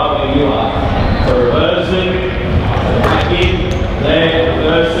 you're right where you are. So reverse it, back in, there,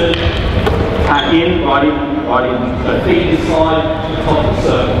 reverse it, back in, right in, right in. So feet inside, top of the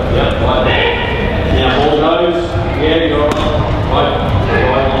circle. Yep, right there. Now ball goes, yeah, you're right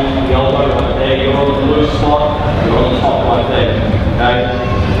on the elbow, right there. You're on the loose spot, you're on the top right there. Okay,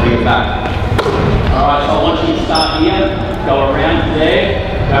 bring it back. Alright, so I want you to start here, go around there,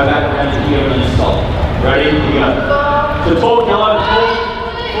 go back around to here and then stop. Ready? Here you go. So talk, yellow, talk,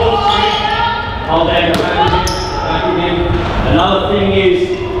 hold there, go back again. Another thing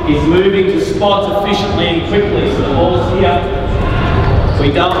is moving to spots efficiently and quickly. So the ball's here.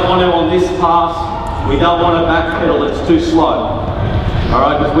 We don't want to, on this pass, we don't want to backpedal, it's too slow.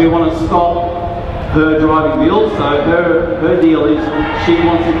 Alright, because we want to stop her driving wheel. So her deal is she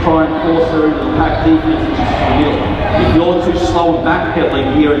wants to try and force her into the pack defense and she's the wheel. If you're too slow and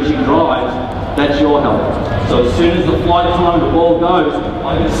backpedaling here and she drives, that's your help. So as soon as the flight time the ball goes,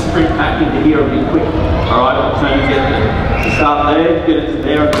 I'm going to sprint back into here and be quick. Alright, I'll turn and get there. So start there, get it to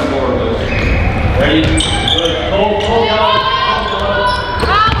there and then more reverse. Ready? Good. Pull, guys.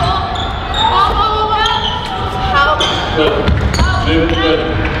 Good. Move it good.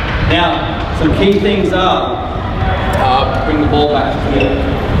 Now, some key things are, bring the ball back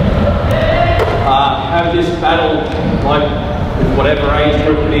here. Have this battle like with whatever age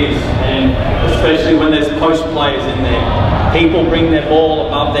group it is, and especially when there's post players in there. People bring their ball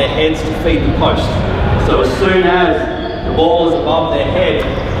above their heads to feed the post. So as soon as the ball is above their head,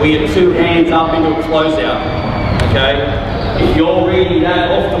 we get 2 hands up into a closeout. Okay? If you're reading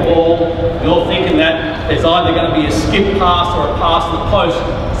that off the ball, you're thinking that there's either going to be a skip pass or a pass to the post,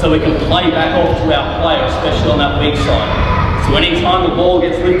 so we can play back off to our player, especially on that weak side. So anytime the ball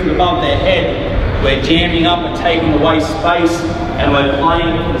gets lifted above their head, we're jamming up and taking away space, and we're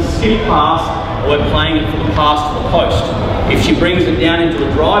playing it for the skip pass, or we're playing it for the pass to the post. If she brings it down into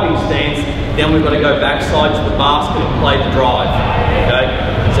a driving stance, then we've got to go backside to the basket and play the drive. Okay?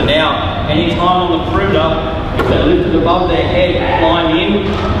 So now, anytime on the perimeter, if they're lifted above their head, climb in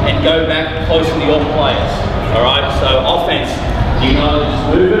and go back close to your players. Alright, so offense, you can either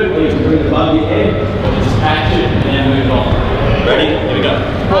just move it, or you can bring it above your head, or just catch it and then move on. Ready? Here we go.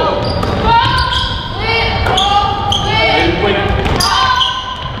 Roll. Quick.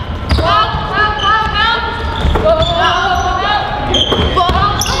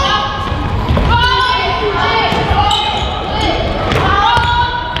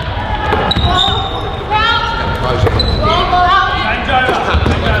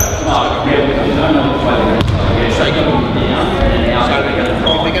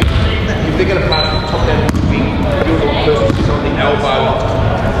 If they're going to pass the top down the wing, you're the one person who's on the elbow.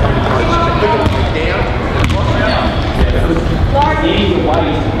 They're going to go down. The easy way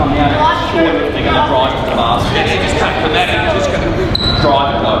is to come out and short if they're going to drive to the basket. Yeah, just cut from that and just go drive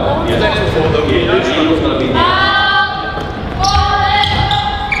it low. Yeah. That's before the Eagle's got to be there.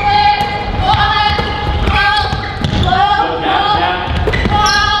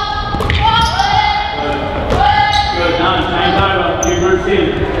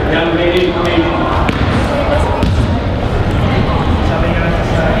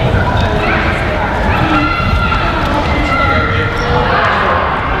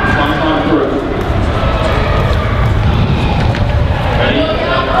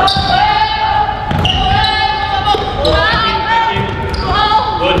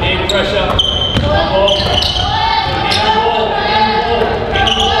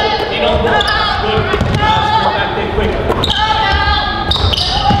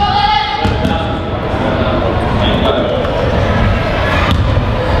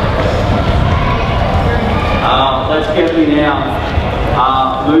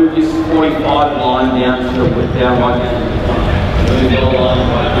 Move this 45 line down to the down right down. Move your line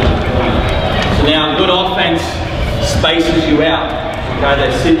right down. So now good offense spaces you out. Okay,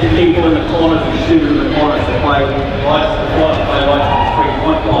 they sit people in the corners and shoot in the corners to play right to the front, play right to the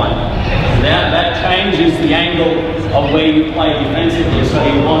 3-point line. So now that changes the angle of where you play defensively. So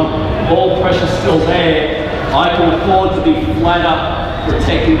you want ball pressure still there. I can afford to be flat up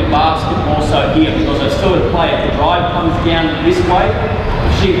protecting the basket more so here because I still have to play. If the drive comes down this way,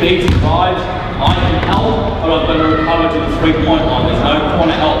 if she beats the drives, I can help, but I've got to recover to the 3-point line. There's no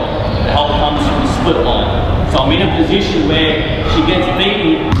corner help. The help comes from the split line. So I'm in a position where she gets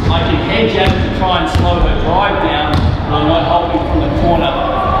beaten, I can hedge out to try and slow her drive down, but I'm not helping from the corner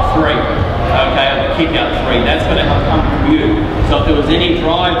 3. Okay, I'm a kick out 3. That's going to help come from you. So if there was any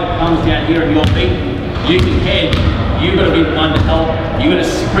drive that comes down here and you're beaten, you can hedge. You've got to be the one to help. You've got to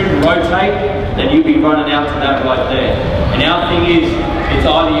sprint and rotate, then you'll be running out to that right there. And our thing is, it's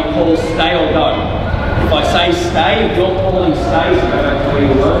either you call stay or go. If I say stay, if you're calling stay, so go back to where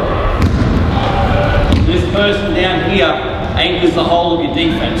you were. This person down here anchors the whole of your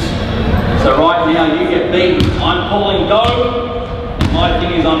defense. So right now you get beaten. I'm calling go. And my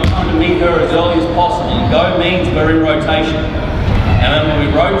thing is I'm trying to meet her as early as possible. Go means we're in rotation. And then when we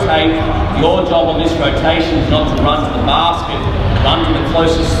rotate, your job on this rotation is not to run to the basket, run to the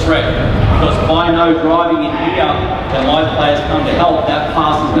closest threat. Because if I know driving in here, and my players come to help, that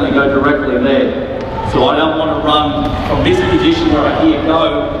pass is going to go directly there. So I don't want to run from this position where I hear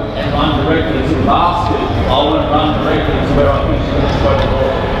go and run directly to the basket. I want to run directly to where I think she's going to throw the ball.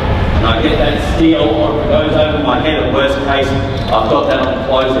 And I get that steal, or if it goes over my head, at worst case, I've got that on the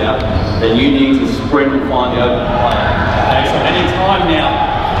closeout. Then you need to sprint and find the open player. Okay, so any time now,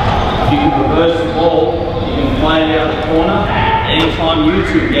 You can reverse the ball, you can play it out the corner. Anytime you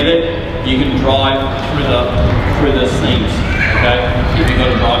two get it, you can drive through the seams. Okay? If you've got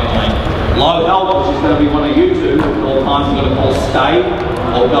a driving lane. Low help, which is going to be one of you two, all the times you've got to call stay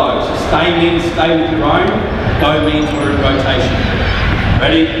or go. So stay means stay with your own, go means we're in rotation.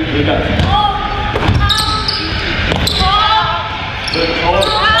 Ready? Here we go. Good, hold.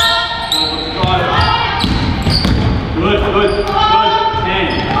 Good, good, good. 10,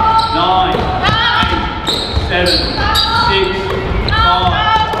 9, 8, 7, 6, 5,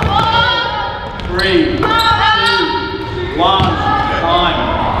 3, 2, 1. Time.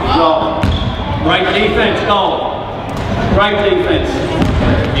 Good job. Great defense, goal. Great defense.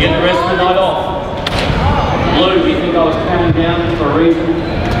 You get the rest of the night off. Blue, do you think I was counting down for a reason?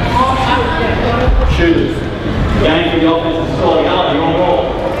 Shooters. Game for the offensive score. Yellow, you're on ball.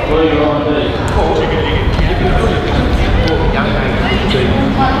 Blue, you're on D.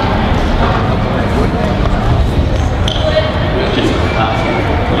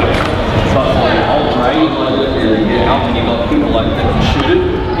 And you've got people like that can shoot it,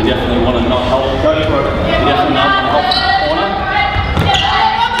 you definitely want to not help. Go for it. You definitely not want to help in the corner.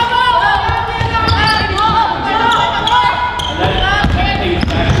 And that feeds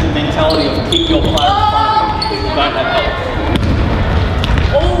back to the mentality of keep your player in front of you. You don't have help.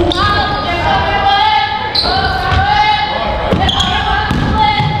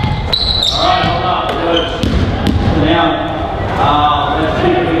 Alright, hold up. Good. Now, let's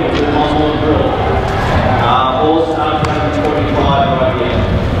see if we can do one more drill. Ball starts at 45 right here.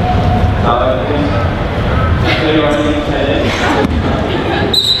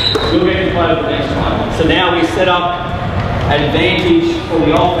 We'll get to play the next one. So now we set up advantage for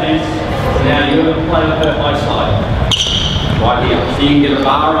the offense. So now you're going to play with her high side. Right here. So you can get a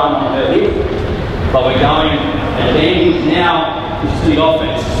bar run on her hip. But we're going advantage now is to the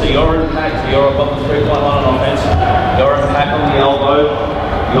offense. So you're in pack, so you're above the 3.1 on offense. You're in pack on the elbow.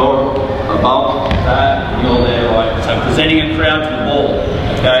 You're above that, you're there, right? So presenting a crowd to the ball,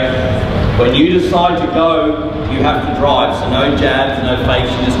 okay? When you decide to go, you have to drive. So no jabs, no fakes,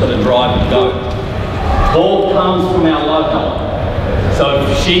 you just got to drive and go. Ball comes from our low help. So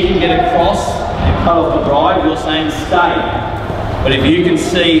if she can get across and cut off the drive, you're saying stay. But if you can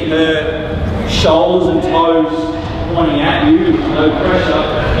see her shoulders and toes pointing at you, no pressure,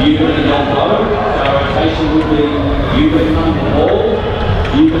 you're going to yell go. So our rotation would be, you're going to come to the ball,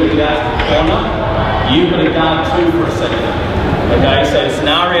 you've got to get out to the corner, you've got to guard two for a second. Okay, so the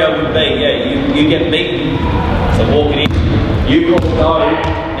scenario would be, yeah, you get beaten, so walk it in, you call go. Now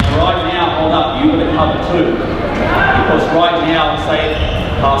right now, hold up, you've got to cover two. Because right now, say,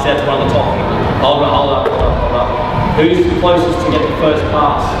 pass out to one of the top people. Hold up. Who's the closest to get the first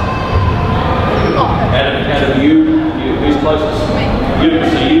pass? Out of you, who's closest? You.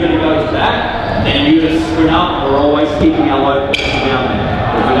 So you're going to go to that, and you're going to sprint up. We're always keeping our low person down there.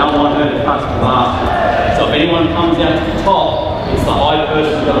 We don't want her to touch the basket. So if anyone comes out to the top, it's the high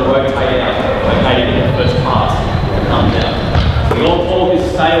person who's got to rotate out, okay, to get the first pass that comes out. So your talk is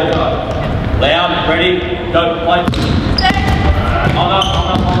stay or go. Loud, ready, go, play. Hold up.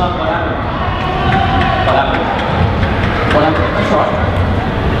 What happened? That's right.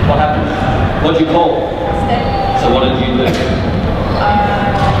 What happened? What'd you call? So what did you do?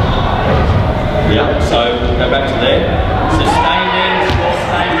 Yeah, so go back to there. So stay means you're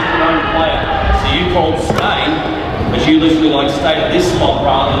staying with your own player. So you called stay, but you literally like stay at this spot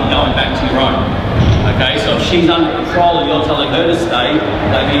rather than going back to your own. Okay, so if she's under control and you're telling her to stay,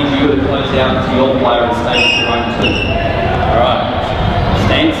 that means you got to close out to your player and stay with your own too. Alright.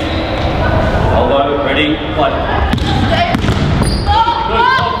 Stance. Elbow, ready, play. Good,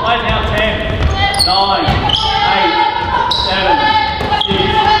 play now, 10, 9, 8, 7, 6,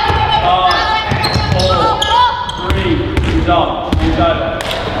 5, 4, 3, good job, change over.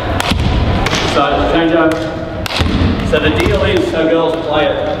 So, change over. So the deal is, so girls play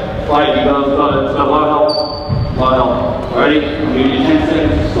it. Play it, you girls got it. So low help. Ready? You need 10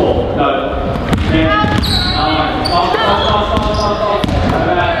 seconds to score. Go. 10, 9, stop.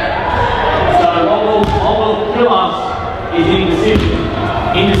 So what will kill us is indecision.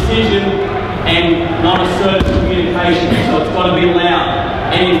 Indecision and non-assertive communication. So it's got to be loud.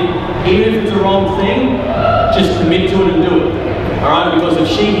 And even if it's the wrong thing, just commit to it and do it. Alright? Because if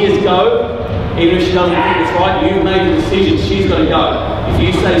she hears go, even if she doesn't think it's right, you've made the decision, she's got to go. If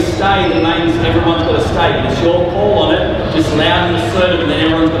you say stay, that means everyone's got to stay. But it's your call on it, just loud and assertive, and then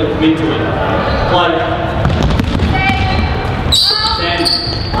everyone's got to commit to it. Play. 10,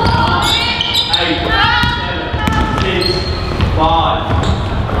 9, 8, 7, 6, 5.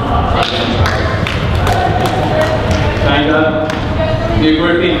 Change over. You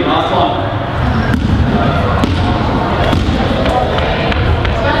group in, last one.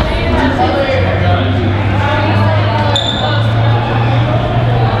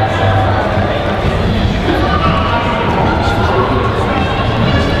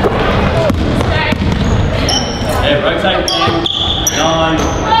 Yeah, rotate 10, 9, 8,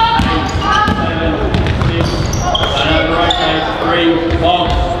 7, 6, another rotate, 3, box.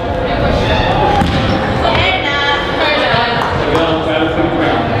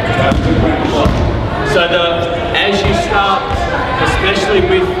 So as you start, especially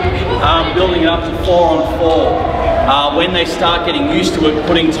with building it up to 4-on-4, when they start getting used to it,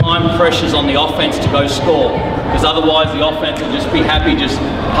 putting time pressures on the offense to go score, because otherwise the offense will just be happy just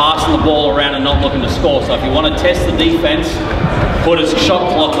passing the ball around and not looking to score. So if you want to test the defense, put a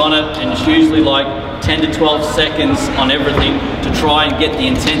shot clock on it, and it's usually like 10 to 12 seconds on everything to try and get the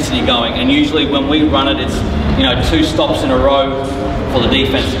intensity going. And usually when we run it, it's 2 stops in a row for the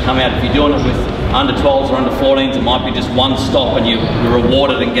defense to come out. If you're doing it with under 12s or under 14s, it might be just 1 stop and you're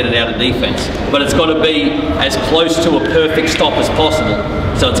rewarded and get it out of defense. But it's got to be as close to a perfect stop as possible.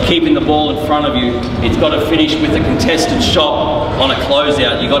 So it's keeping the ball in front of you. It's got to finish with a contested shot on a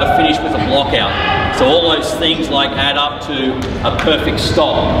closeout. You've got to finish with a block out. So all those things add up to a perfect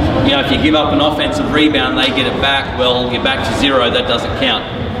stop. If you give up an offensive rebound, they get it back, well, you're back to 0, that doesn't count.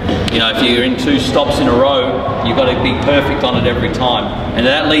 If you're in 2 stops in a row, you've got to be perfect on it every time. And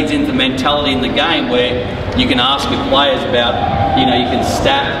that leads into mentality in the game where you can ask your players about, you can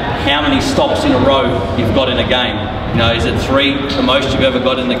stat how many stops in a row you've got in a game. Is it 3, the most you've ever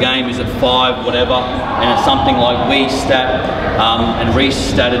got in the game? Is it 5, whatever? And it's something like we stat and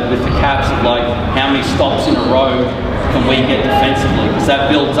re-statted with the caps of how many stops in a row can we get defensively? Because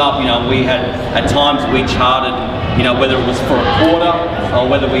that builds up, we had, at times we charted, whether it was for a quarter or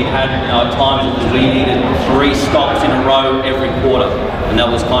whether we had, times it was we needed 3 stops in a row every quarter. And that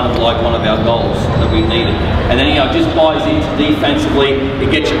was kind of one of our goals that we needed. And then, it just buys into defensively,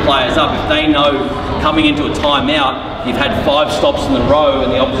 it gets your players up. If they know coming into a timeout, you've had 5 stops in a row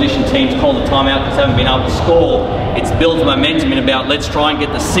and the opposition team's called the timeout because they haven't been able to score, it builds momentum in about, let's try and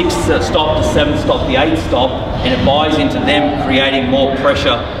get the 6th stop, the 7th stop, the 8th stop, and it buys into them creating more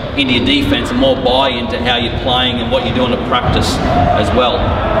pressure into your defense and more buy into how you're playing and what you're doing to practice as well.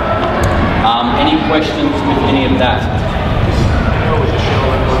 Any questions with any of that?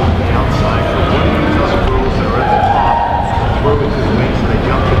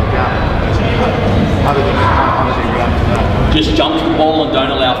 Just jump to the ball and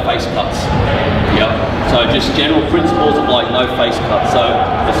don't allow face cuts. Yep. So just general principles of no face cuts. So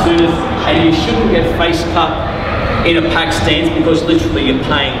as soon as, and you shouldn't get face cut in a packed stance because literally you're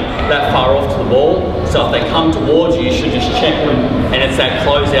playing that far off to the ball. So if they come towards you, you should just check them, and it's that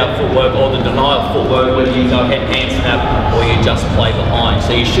closeout footwork or the denial footwork, whether you go ahead hand snap or you just play behind.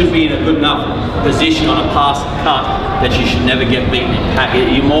 So you should be in a good enough position on a pass cut that you should never get beaten in pack.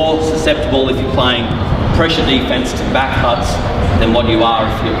 You're more susceptible if you're playing pressure defense to back cuts than what you are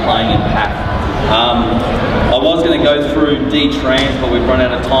if you're playing in pack. I was going to go through D-trans, but we've run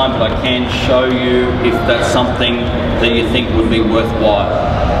out of time, but I can show you if that's something that you think would be worthwhile.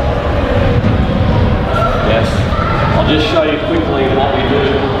 Yes. I'll just show you quickly what we do.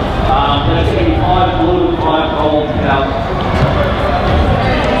 There's 5 blue, 5 gold out.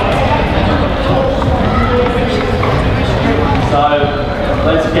 So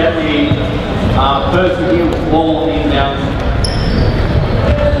let's get the person here with ball inbound.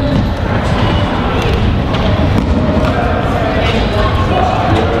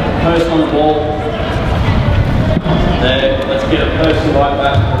 Person on the ball. There. Let's get a person right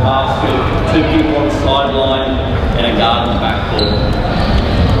back to the basket. 2 people on the sideline and a guard in the backcourt.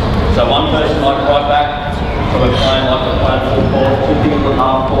 So 1 person right back. So we're playing we're playing full court. 2 people in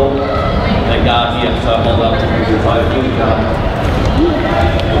half court. And a guard here. So hold up. Good guard.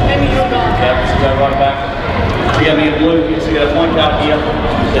 Yeah, so go right back. So you're going to get blue. So you get a point guard here.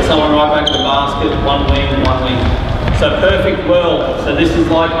 There's someone right back to the basket. 1 wing, 1 wing. So perfect world. So this is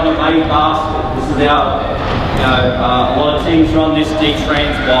like on a made basket. This is our, a lot of teams run this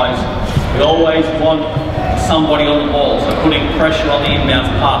D-trans wise. We always want somebody on the ball. So putting pressure on the inbounds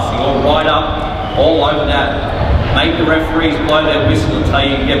pass. So you're right up, all over that. Make the referees blow their whistle and tell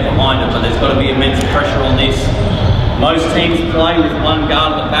you to get behind it, but there's got to be immense pressure on this. Most teams play with 1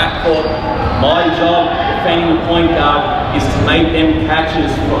 guard in the backcourt. My job, defending the point guard, is to make them catch it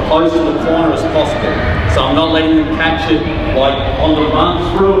as close to the corner as possible. So I'm not letting them catch it on the run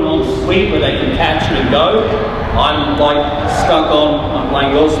through and on the sweep where they can catch it and go. I'm stuck on, I'm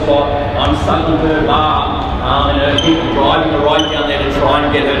playing your spot, I'm stuck on her bar, and I keep driving her right down there to try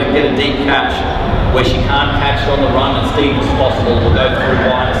and get her to get a deep catch. where she can't catch it on the run as deep as possible. We'll go through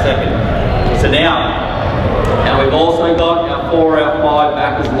why in a second. So now we've also got our 4 or our 5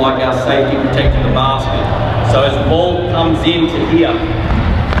 backers like our safety protecting the basket. So as the ball comes into here,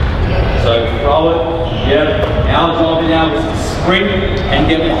 so throw it, yeah. Our job now is to sprint and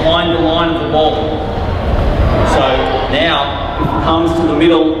get behind the line of the ball. So now, if it comes to the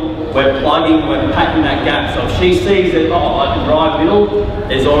middle, we're plugging, we're packing that gap. So if she sees that, oh, I can drive middle,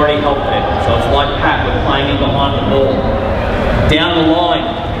 there's already help there. So it's like pack, we're playing in behind the ball. Down the line,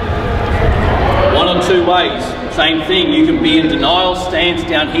 1 or 2 ways. Same thing, you can be in denial stance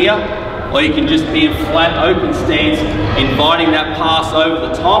down here, or you can just be in flat open stance, inviting that pass over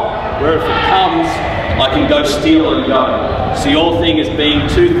the top, where if it comes, I can go steal and go. So your thing is being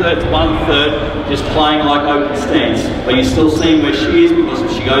 2/3, 1/3, just playing like open stance. But you're still seeing where she is, because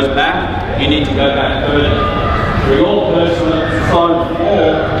if she goes back, you need to go back further. For your person at the side of the floor,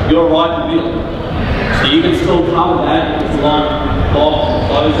 you're right in the middle. So you can still cover that if you want block and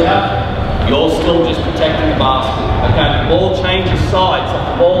close out. You're still just protecting the basket. Okay, the ball changes sides. So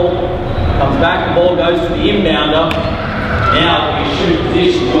the ball comes back, the ball goes to the inbounder. Now, you shoot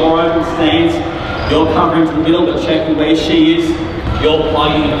position, your open stance, you're covering to the middle but checking where she is. You're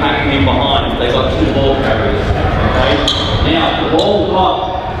plugging and packing in behind if they've got 2 ball carriers. Okay? Now, the ball's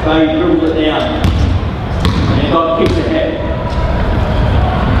got, so you dribble it down. And you've got kicks ahead.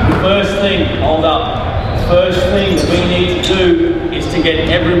 The first thing, hold up. First thing that we need to do is to get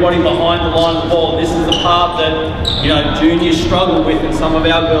everybody behind the line of the ball. This is the part that, you know, juniors struggle with, and some of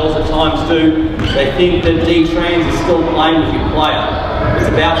our girls at times do. They think that D-Trans is still playing with your player. It's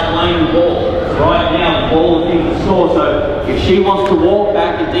about playing the ball. Right now, the ball is in the score, so if she wants to walk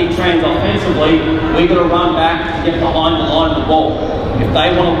back at D-Trans offensively, we've got to run back to get behind the line of the ball. If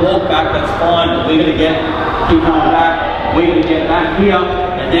they want to walk back, that's fine, but we're going to keep coming back, we're going to get back here,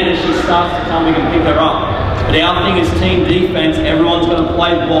 and then as she starts to come, we can pick her up. But our thing is team defense, everyone's going to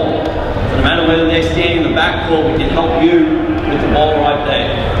play the ball. So no matter whether they're standing in the backcourt, we can help you with the ball right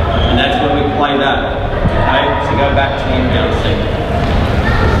there. And that's when we play that. Okay, so go back to the inbound scene.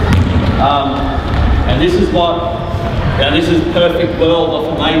 And this is what, this is perfect world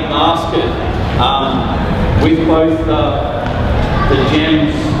of a made basket. With both the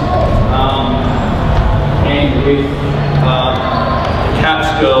gems and with the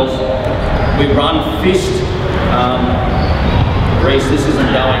Caps girls, we run fist. Reese, this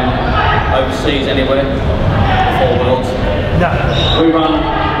isn't going overseas anywhere. 4 worlds. No.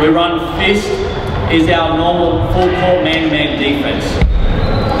 We run fist is our normal full court man-to-man defense.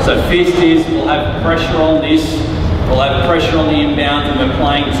 So fist is we'll have pressure on this, we'll have pressure on the inbounds, and we're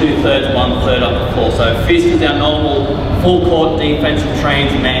playing 2/3, 1/3 up the floor. So fist is our normal full court defensive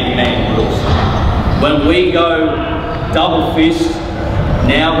trains man-to-man rules. When we go double fist,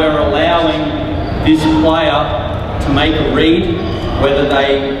 now we're allowing this player to make a read, whether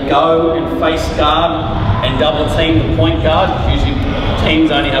they go and face guard and double team the point guard. Usually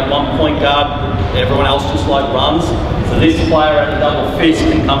teams only have 1 point guard, everyone else just like runs. So this player at the double fist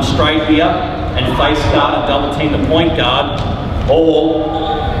can come straight here and face guard and double team the point guard. Or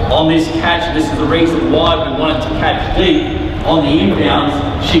on this catch, this is the reason why we wanted to catch deep, on the inbounds,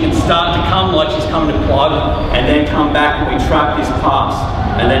 she can start to come like she's coming to plug and then come back and we trap this pass.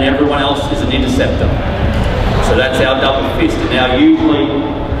 And then everyone else is an interceptor. So that's our double fist. And now usually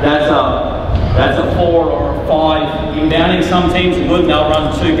that's a 4 or a 5 inbounding. Some teams are good and they'll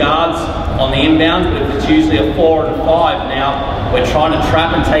run 2 guards on the inbounds, but if it's usually a 4 and a 5 now, we're trying to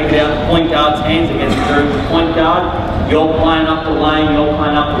trap and take it out of the point guard's hands against the very good point guard. You're playing up the lane, you're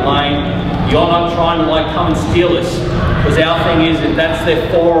playing up the lane. You're not trying to like come and steal this. Because our thing is, if that's their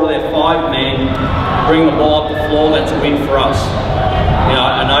 4 or their 5 man, bring the ball up the floor, that's a win for us. You know,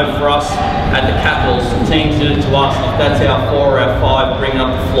 I know for us at the Capitals, the teams did it to us. If that's our 4 or our 5 bringing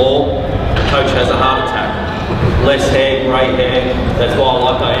up the floor, the coach has a heart attack. Less hair, grey hair, that's why I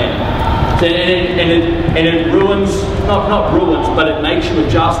like I am. And it ruins, not ruins, but it makes you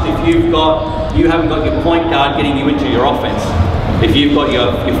adjust if you haven't got your point guard getting you into your offense. If you've got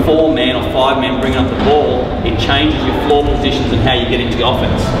your 4 man or 5 man bringing up the ball, it changes your floor positions and how you get into the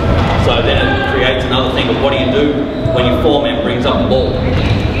offense. So then it creates another thing of what do you do when your 4 man brings up the ball. You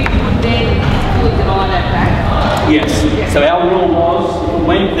would then fully deny that back? Yes. So our rule was, if it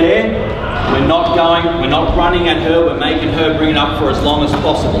went there, we're not running at her, we're making her bring it up for as long as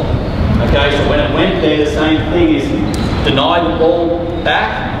possible. Okay, so when it went there, the same thing is deny the ball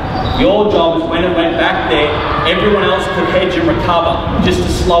back. Your job is when it went back there, everyone else could hedge and recover just to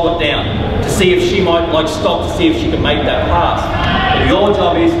slow it down, to see if she might like stop, to see if she could make that pass. But your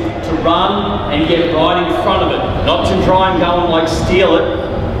job is to run and get right in front of it, not to try and go and like steal it,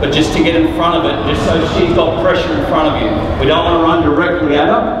 but just to get in front of it, just so she's got pressure in front of you. We don't want to run directly at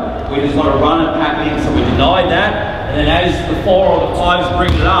her. We just want to run and pack in. So we deny that, and then as the 4 or the 5s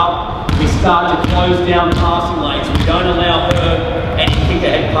bring it up, we start to close down passing lanes. We don't allow her any kick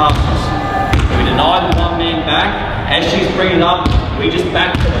ahead passes. So we deny the 1 man back. As she's bringing it up, we just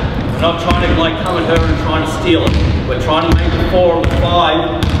back to it. We're not trying to like come at her and trying to steal it. We're trying to make the 4 or the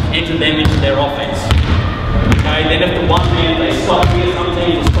 5 enter them into their offense. Okay, then if the 1 man, they stop here, some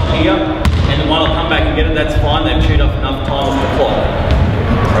teams will stop here, and the 1 will come back and get it, that's fine. They've chewed up enough time off the clock.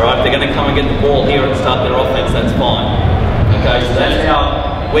 Alright, they're going to come and get the ball here and start their offense, that's fine. Okay, so that's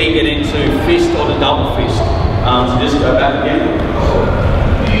how we get into fist or the double fist. So just go back again.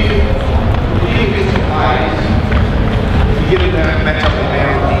 You get in a match up with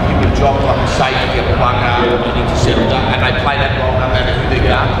them, you give a job like a safety, you have one you need to settle down, and they play that role no matter who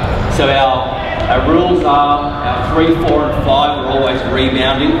they are. So our rules are our 3, 4 and 5 are always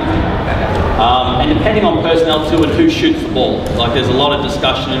rebounding. And depending on personnel too and who shoots the ball. Like there's a lot of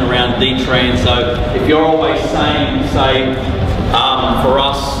discussion around D-Tran, so if you're always saying, say, for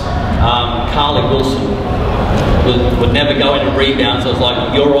us, Carly Wilson would never go into rebound, so it's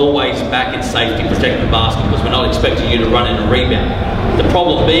like you're always back in safety protecting the basket because we're not expecting you to run in a rebound. The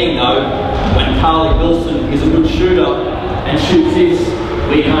problem being though, when Carly Wilson is a good shooter and shoots this,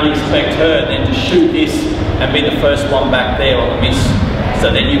 we can't expect her then to shoot this and be the first one back there on the miss. So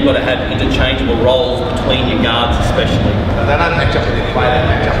then you've got to have interchangeable roles between your guards especially. They don't match up with their play, they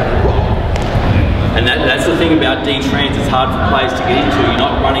match up with the role. And that's the thing about D-Trans, it's hard for players to get into. You're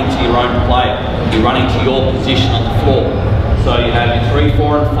not running to your own player, you're running to your position on the floor. So you have your 3,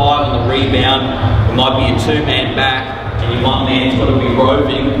 4 and 5 on the rebound, it might be your 2 man back, and your 1 man's got to be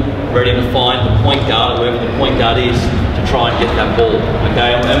roving, ready to find the point guard, whoever the point guard is, to try and get that ball.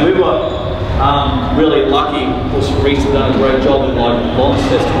 Okay, and we were really lucky, because Reese had done a great job in like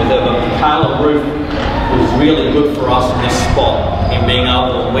Launceston with her, but Kayla Roof was really good for us in this spot, in being able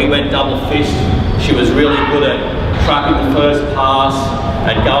to, when we went double fist, she was really good at tracking the first pass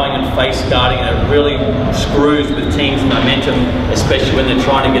and going and face guarding, and it really screws with teams' momentum, especially when they're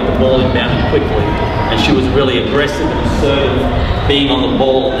trying to get the ball inbound quickly. And she was really aggressive and assertive, being on the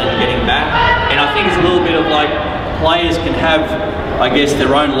ball and then getting back. And I think it's a little bit of like, players can have, I guess,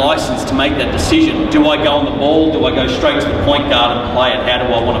 their own license to make that decision. Do I go on the ball? Do I go straight to the point guard and play it? How do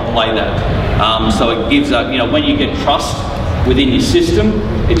I want to play that? So it gives a, you know, when you get trust within your system,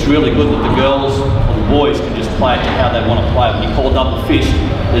 it's really good that the girls or the boys can just play it to how they want to play it. When you call double fist,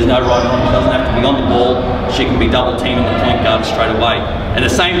 there's no right or wrong. She doesn't have to be on the ball. She can be double teaming the point guard straight away. And the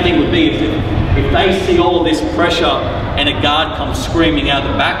same thing would be if they see all of this pressure and a guard comes screaming out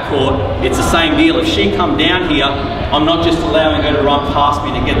of the backcourt, it's the same deal. If she come down here, I'm not just allowing her to run past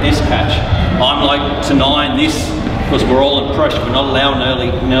me to get this catch. I'm like denying this because we're all in pressure. We're not allowing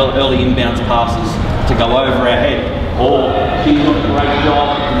early inbounds passes to go over our head. Or she's doing a great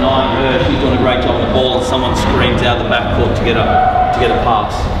job denying her. She's doing a great job on the ball and someone screams out of the backcourt to get a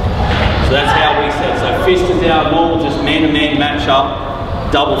pass. So that's how we set. So fist is our normal, just man-to-man matchup.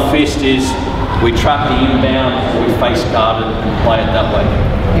 Double fist is we trap the inbound, or we face guard it and play it that way.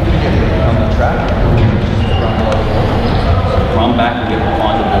 You can get it on the track, run back and get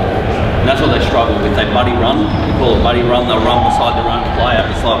behind the ball. And that's what they struggle with. They buddy run. We call it buddy run. They'll run beside their own player.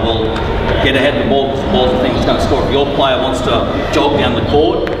 It's like, well, get ahead of the ball because the ball's the thing that's going to score. If your player wants to jog down the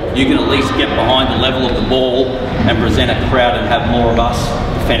court, you can at least get behind the level of the ball and present a crowd and have more of us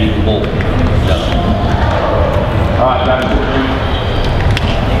defending the ball. All right, back to the room.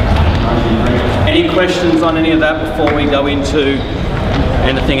 Any questions on any of that before we go into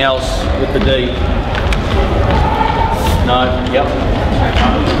anything else with the D? No? Yep.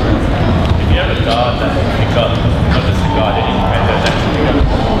 If you have a guard that you've got, not just a guard, any defender that's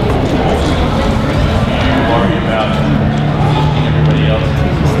you worry about lifting everybody else's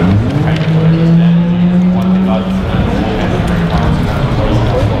capabilities and one of the guards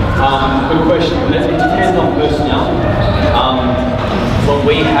good question. It depends on personnel. When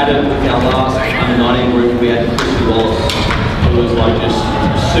we had it with our last under-19 group, we had Christy Wallace, who was like just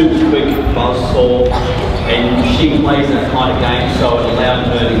super quick, buzzsaw, and she plays that kind of game, so it allowed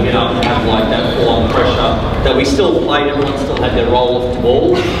her to get up and have like that full-on pressure that we still played. Everyone still had their role off the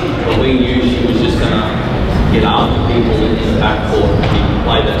ball, but we knew she was just going to get after people in the backcourt and she can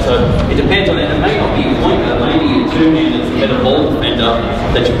play that. So it depends on it. It may not be a point guard, maybe a 2-man that's a better ball defender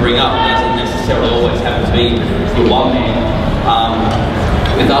that you bring up. It doesn't necessarily always have to be your 1-man.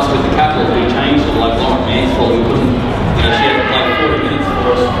 With us, with the Capitals, we changed it. Like Lauren Mansfield, we couldn't, you know, she had to play 40 minutes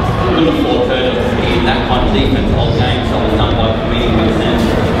for us. We couldn't afford her to be in that kind of defense the whole game, so it was done by committee with them.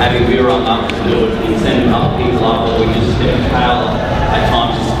 Abby Vera up to do it. We send a couple people up, or we just get a Kayla at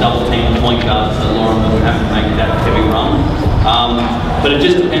times just But it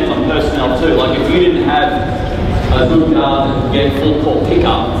just depends on personnel too. Like if you didn't have a good guard that could get full court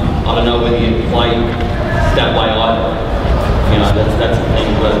pickup, I don't know whether you play that way either. You know, that's the thing.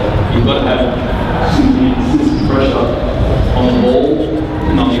 But you've got to have consistent pressure on the ball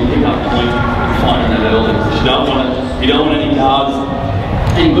and on your pickup point and finding that early. You don't want any guards.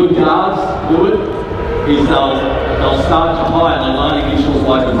 And good guards do it is they'll start you high and they learn initials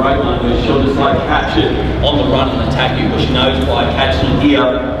like a great one where she'll just like catch it on the run and attack you, because she knows by catching here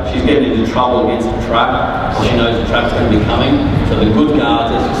she's getting into trouble against the trap, so she knows the trap's going to be coming. So the good guards,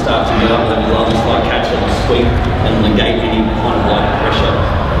 as you start to get up levels, they'll just like catch it and sweep and negate any kind of like pressure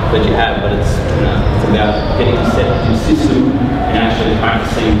that you have. But it's, you know, it's about getting a set consistent and actually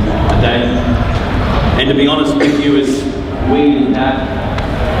practicing a game. And to be honest with you, is we didn't have,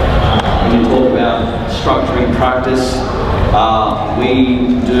 when you talk about structuring practice,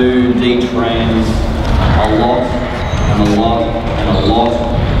 we do D-trans a lot and a lot and a lot,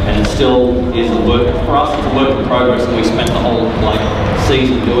 and it still is a work for us. It's a work in progress, and we spent the whole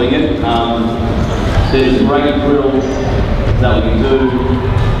season doing it. There's great drills that we do.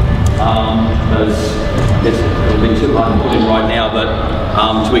 It'll be too hard to put in right now, but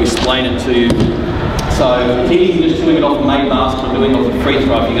to explain it to you. So it's easy just doing it off a made basket or doing it off a free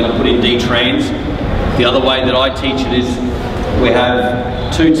throw if you're going to put in D-trans. The other way that I teach it is we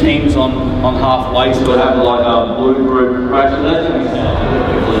have two teams on halfway, so we'll have like a blue group. Right, so that's going to be set up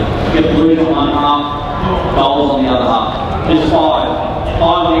quickly. Get blues on one half, goals on the other half. There's five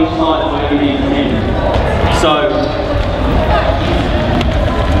on each side where you need 10. So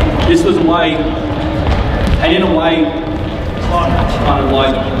this was a way, and in a way, kind of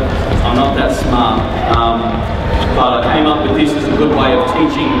like, I'm not that smart, but I came up with this as a good way of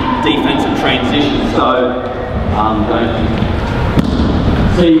teaching defensive transition. So,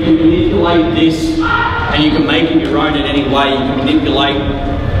 so you can manipulate this, and you can make it your own in any way. You can manipulate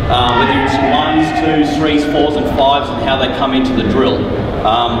whether it's 1s, 2s, 3s, 4s, and 5s, and how they come into the drill.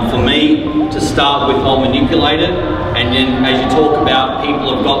 For me, to start with, I'll manipulate it, and then as you talk about,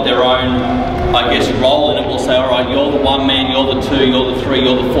 people have got their own, I guess, role in it. We'll say, all right, you're the 1 man, you're the 2, you're the 3,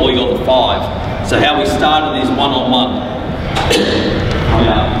 you're the 4, you're the 5. So how we started is one-on-one.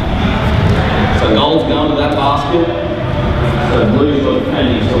 So goals go into that basket. So blues got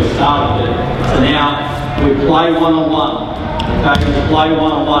defending. So we started it. So now we play one-on-one. Okay, we play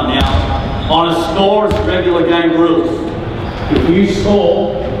one-on-one. Now, on a score, it's regular game rules. If you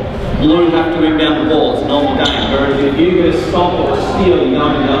score, blue have to inbound the ball. It's a normal game. Whereas if you get a stop or a steal, you're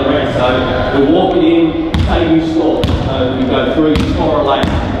going to the other end. So we're walking in, say you score. So you go through, you score a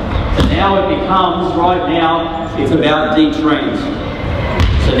lane. So now it becomes, right now, it's about D-trans.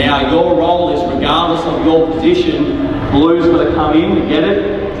 So now your role is, regardless of your position, blue's got to come in to get it.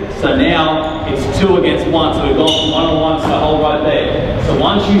 So now it's 2 against 1. So we've gone from one-on-one, so hold right there. So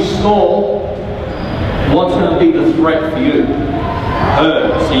once you score, what's going to be the threat for you?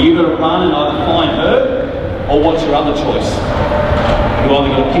 Her. So you've got to run and either find her, or what's your other choice? You either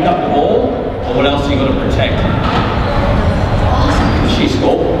got to pick up the ball, or what else you got to protect? Does she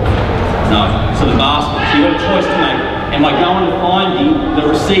score? No. So the basket. So you've got a choice to make. Am I going to find the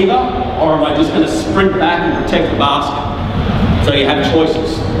receiver, or am I just going to sprint back and protect the basket? So you have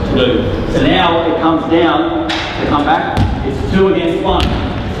choices to do. So now it comes down to come back. It's 2 against 1.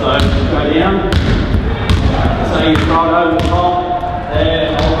 So go down. So you throw it over the top. There,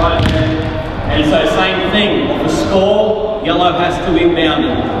 all right there. And so same thing. Off the score, yellow has to inbound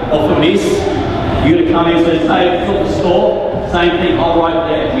it. Off a miss, you got to come in. So say it's off the score, same thing. Hold right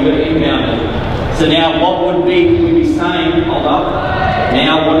there. You got to inbound it. So now what would we be saying? Hold up.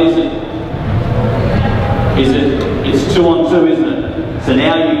 Now what is it? It's 2 on 2, isn't it? So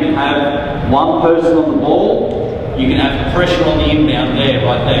now you can have one person on the ball. You can have pressure on the inbound there,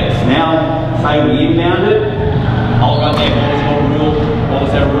 right there. So now, say we inbound it. Hold right there. What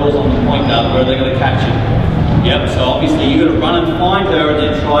was our rules on the point guard? Where are they going to catch it? Yep. So obviously you've got to run and find her, and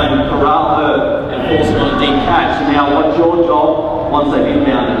then try and corral her and force her on a deep catch. So now what's your job once they've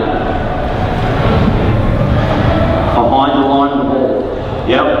inbounded it? Behind the line of the ball.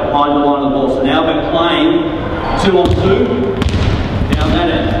 Yep, behind the line of the ball. So now we're playing 2 on 2 down that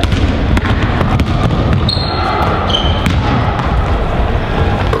end.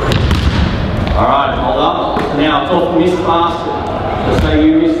 Alright, hold up. So now it's off missed basket. Let's say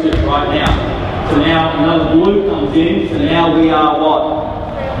you missed it right now. So now another blue comes in. So now we are what?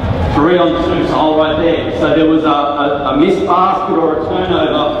 3 on 2. So hold right there. So there was a missed basket or a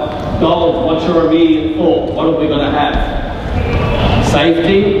turnover. Goals, what's your immediate thought? What have we got to have?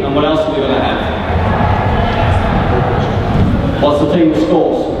 Safety, and what else are we going to have? What's the team that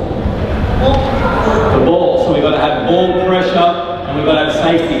scores? The ball. So we've got to have ball pressure, and you've got to have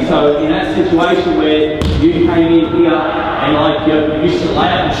safety. So in that situation where you came in here and like you're used to lay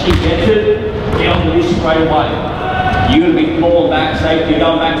out and she gets it, get on this straight away. You're going to be falling back, safety,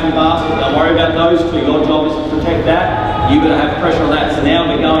 going back to the basket. Don't worry about those two. Your job is to protect that. You've got to have pressure on that. So now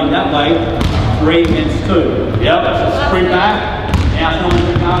we're going that way, 3 against 2. Yep, so sprint back. Now someone's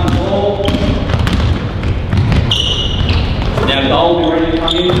going to guard the ball. So now goal, be ready to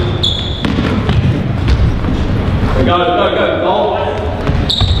come in. So go, goal.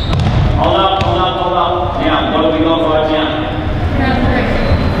 Hold up. Now, what have we got right now?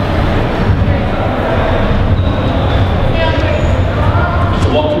 So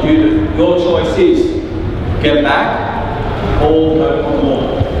what can you do? Your choice is get back or go for more.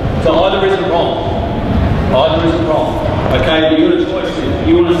 So either isn't wrong. Okay, but you've got a choice here.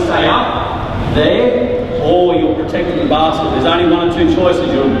 You want to stay up there or you're protecting the basket. There's only 1 or 2 choices.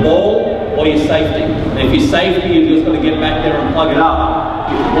 Your ball or your safety. And if your safety, you've just got to get back there and plug it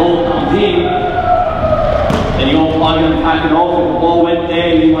up. If the ball comes in, then you're plugging and packing off. If the ball went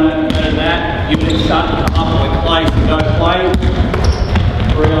there, you want to go to that. You can shut it up and play. So go play.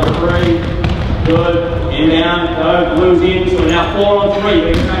 3 on 3. Good. Inbound. Go. Blues in. So we're now 4 on 3.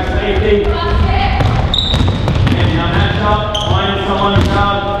 Big back safety. And now match up. Find someone in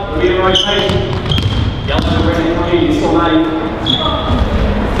guard. It'll be a rotation. Yellow ready to come in. You still made.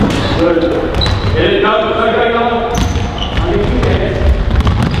 Good. Get it. Go. Yellow. I think you get it.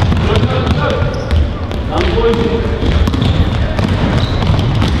 Go.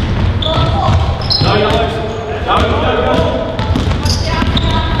 No yellows. Go.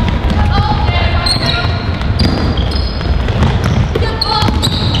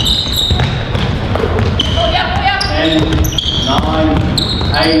 And 9,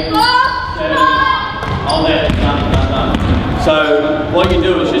 8, 7. All that. Done. So what you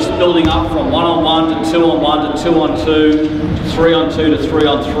do is just building up from 1 on 1 to 2 on 1 to 2 on 2, 3 on 2 to 3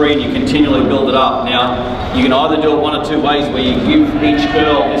 on 3, and you continually build it up. Now, you can either do it 1 or 2 ways where you give each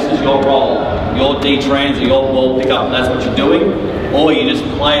girl, this is your role, your D-trans or your ball pickup, and that's what you're doing, or you just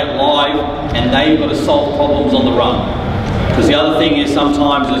play it live and they've got to solve problems on the run. Because the other thing is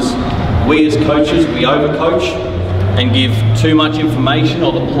sometimes is we as coaches, we overcoach and give too much information,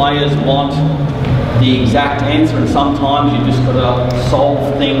 or the players want the exact answer, and sometimes you just got to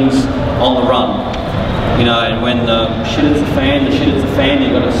solve things on the run. You know, and when the shit hits the fan,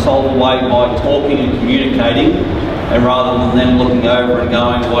 you've got to solve a way by talking and communicating, and rather than them looking over and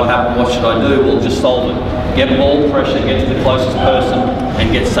going, what happened, what should I do? We'll just solve it. Get ball pressure, get to the closest person,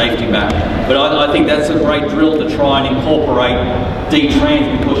 and get safety back. But I think that's a great drill to try and incorporate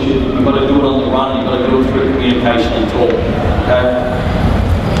D-trans, because you've got to do it on the run, and you've got to do it through communication and talk. Okay?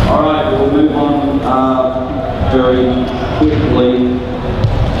 All right, we'll move on very quickly.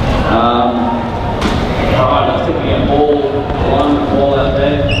 All right, I think we get ball out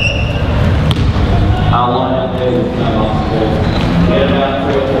there. Our line out there with no basketball. Get about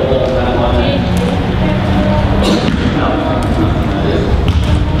 3 or 4 balls that line.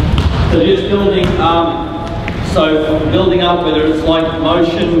 So just building, building up, whether it's like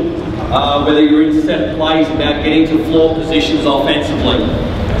motion, whether you're in set plays, about getting to floor positions offensively.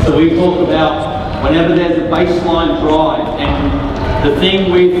 So we talk about whenever there's a baseline drive, and the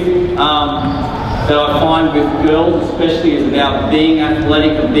thing with that I find with girls especially is about being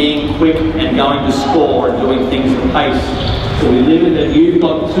athletic and being quick and going to score and doing things at pace. So we limit that you've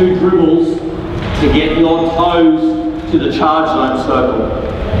got 2 dribbles to get your toes to the charge zone circle.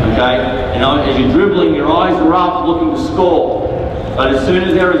 Okay? And as you're dribbling, your eyes are up looking to score. But as soon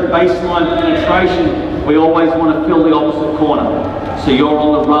as there is baseline penetration, we always want to fill the opposite corner. So you're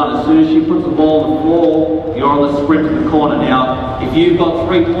on the run. As soon as she puts the ball on the floor, you're on the sprint to the corner. Now, if you've got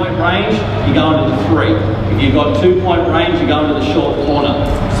 3-point range, you're going to the 3. If you've got 2-point range, you're going to the short corner.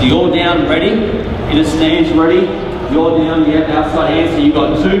 So you're down ready, in a stance ready, you're down the outside hand, so you've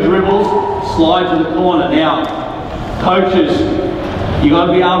got 2 dribbles, slide to the corner. Now, coaches, you've got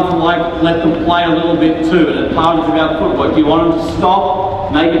to be able to let them play a little bit too, and part of it's about footwork. Do you want them to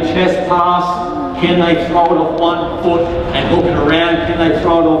stop, make a chest pass? Can they throw it off 1 foot and hook it around? Can they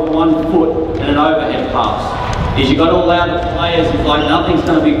throw it off 1 foot and an overhead pass? Is you've got to allow the players, it's like nothing's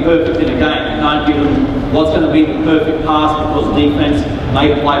going to be perfect in a game. You can't give them what's going to be the perfect pass, because defense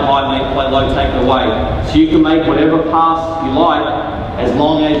may play high, may play low, take it away. So you can make whatever pass you like, as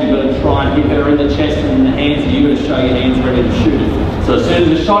long as you've got to try and hit her in the chest and in the hands, and you've got to show your hands ready to shoot it. So as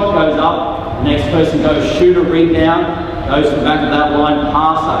soon as the shot goes up, the next person goes shoot a rebound, goes to the back of that line,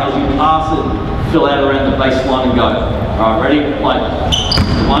 pass her. As you pass it, fill out around the baseline and go. All right, ready? Play.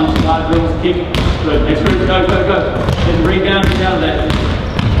 1 start drills, kick. Good. Next group, go. Then rebound, get out of there.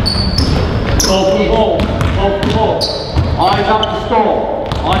 Ball for the ball. Eyes up to score.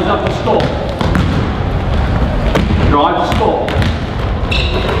 Eyes up to score. Drive to score.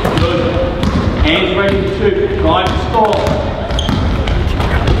 Good. Hands ready to shoot. Drive to score.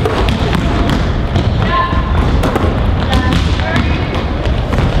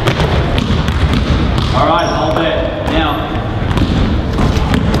 Alright, hold there. Now,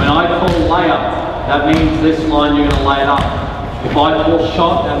 when I call layup, that means this line you're going to lay it up. If I call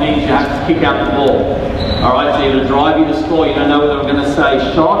shot, that means you have to kick out the ball. Alright, so you're going to drive you to score. You don't know whether I'm going to say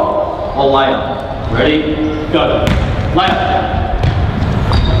shot or layup. Ready? Go. Layup.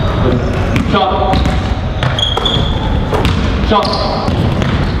 Shot. Shot.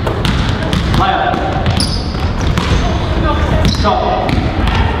 Layup. Shot.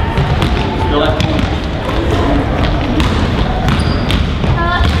 Your left hand.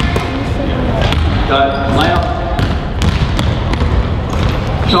 Go. Layup.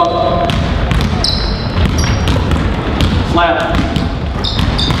 Shot. Slap.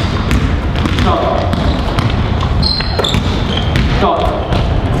 Shot. Shot.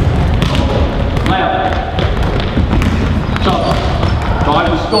 Layup. Shot. Drive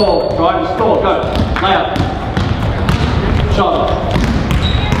to score. Drive to score. Go. Layup. Shot.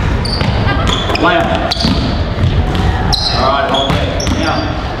 Layup. Alright, hold there. Now,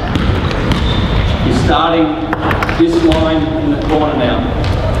 you're starting this line in the corner now.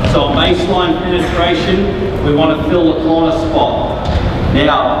 So on baseline penetration, we want to fill the corner spot.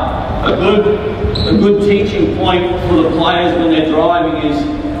 Now, a good teaching point for the players when they're driving is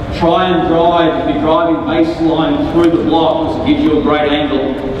try and drive, if you're driving baseline through the block, because it gives you a great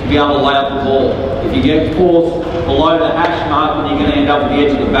angle to be able to lay up the ball. If you get caught below the hash mark, then you're going to end up at the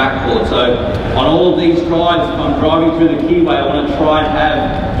edge of the backboard. So on all of these drives, if I'm driving through the keyway, I want to try and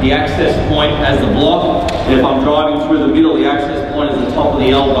have the access point as the block. And if I'm driving through the middle, the access point is the top of the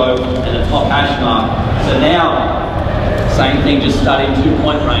elbow and the top hash mark. So now, same thing, just studying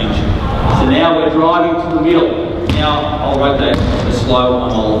 2-point range. So now we're driving to the middle. Now, I'll rotate the slow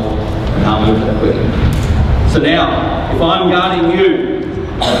and I can't move that quick. So now, if I'm guarding you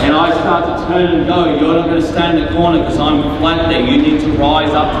and I start to turn and go, you're not going to stand in the corner because I'm flat there. You need to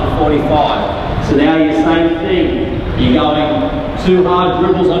rise up to the 45. So now you're same thing. You're going 2 hard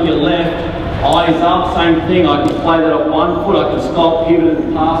dribbles on your left, eyes up, same thing. I can play that off 1 foot, I can stop, pivot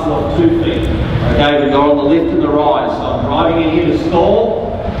and pass it off 2 feet. Okay, we go on the lift and the rise. So I'm driving in here to stall.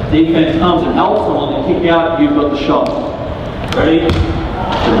 Defense comes and helps, and on the kick out, you've got the shot. Ready?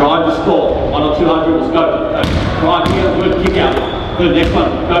 So drive to score. 1 or 2 hard dribbles, go. Go. Drive here, good, kick out. Good, next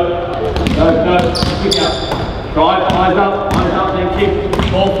one, go. Go, go, kick out. Drive, eyes up, then kick.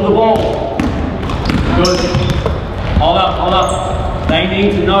 Ball for the ball. Good. Hold up. They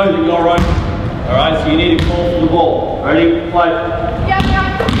need to know that you're open. Alright, so you need to call for the ball. Ready? Play.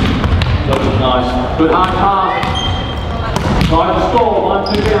 Good, nice. Good hard pass. Drive to score,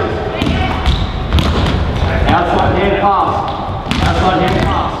 1, 2 down. Outside hand pass. Outside hand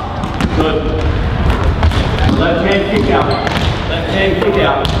pass. Good. Left hand kick out. Left hand kick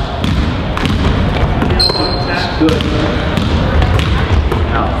out. Good.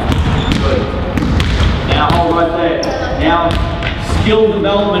 Now. Good. Now hold right there. Now skill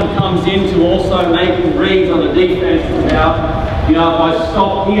development comes into also making reads on the defense about, you know, if I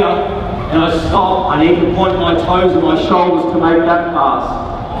stop here, and I stop, I need to point my toes and my shoulders to make that pass.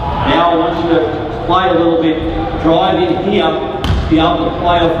 Now I want you to play a little bit, drive in here, be able to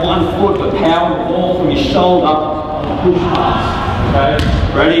play off 1 foot, but power the ball from your shoulder on the push pass. Okay,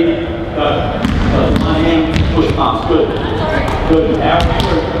 ready? Go. So 1 hand, push pass, good. Good, power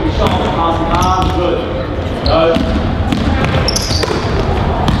through your shoulder, pass the arm, good. Go.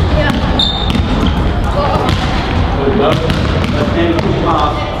 Good, go. Left hand, push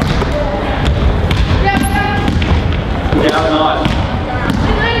pass. Yeah, nice.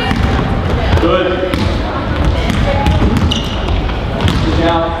 Good. Good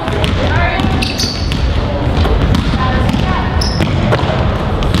down.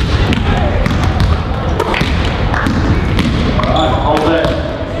 Alright, hold that.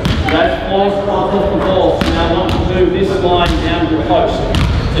 That's 4 spots off the ball. So now I want to move this line down to the post.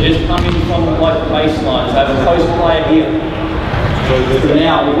 So just come in from the baseline. So I have a post player here. So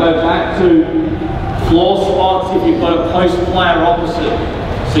now we go back to floor spots if you've got a post player opposite.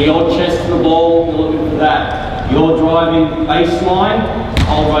 So your chest to the ball, you're looking for that. You're driving baseline,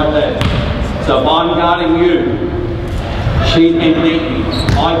 hold right there. So if I'm guarding you, she's been beaten,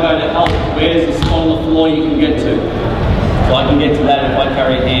 I go to help. Where's the spot on the floor you can get to? So I can get to that if I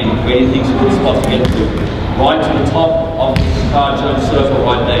carry a hand. Where do you think is a good spot to get to? Right to the top of the card zone circle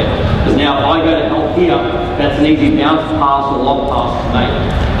right there. Because now if I go to help here, that's an easy bounce pass or lob pass to make.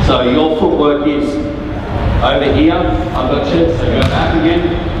 So your footwork is Over here, I've got you, so go back again.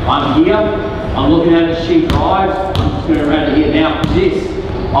 I'm here, I'm looking at it, she drives, I'm just going around to here. Now this,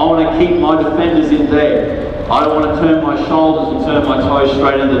 I want to keep my defenders in there. I don't want to turn my shoulders and turn my toes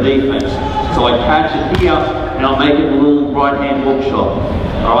straight into defense. So I catch it here, and I'll make it a little right-hand hook shot.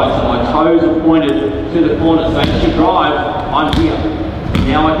 Alright, so my toes are pointed to the corner, so as she drives, I'm here.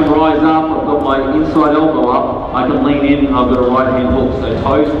 Now I can rise up, I've got my inside elbow up, I can lean in, and I've got a right-hand hook. So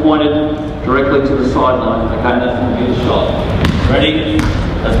toes pointed directly to the sideline. Okay, that's going to be the shot. Ready?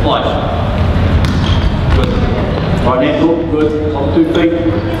 Let's play. Good. Right-hand hook, good. Top 2 feet.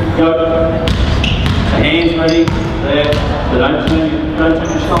 Go. The hands ready. There. So don't turn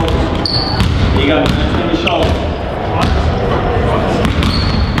your shoulders. There you go. Don't turn your shoulders.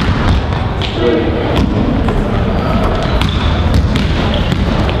 Good.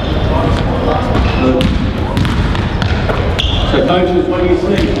 Good. So coaches, what do you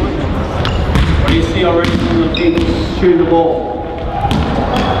see? What do you see already from the people shooting the ball?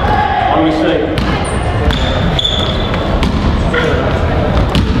 What do we see?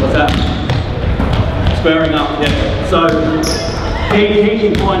 What's that? Squaring up, yeah. So, key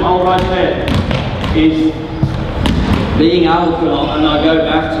teaching point all right there is being able to, and I go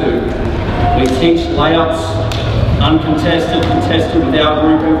back to, we teach layups, uncontested, contested with our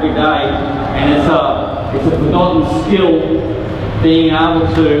group every day, and it's a forgotten skill being able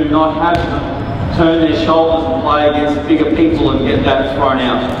to not have to turn their shoulders and play against bigger people and get that thrown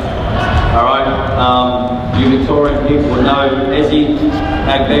out. Alright, you Victorian people will know Ezzy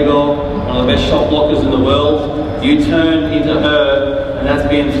Agbegor, one of the best shot blockers in the world. You turn into her and that's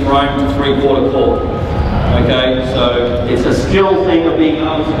being thrown to 3/4 court. Okay, so it's a skill thing of being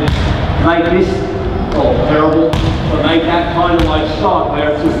able to make this, oh terrible, but make that kind of like shot where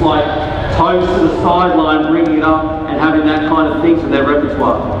it's just like toes to the sideline, bringing it up and having that kind of things in their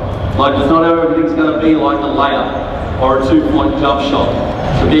repertoire. Like it's not everything's going to be like a layup or a 2-point jump shot.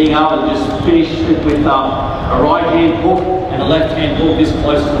 So being able to just finish it with a right-hand hook and a left-hand hook this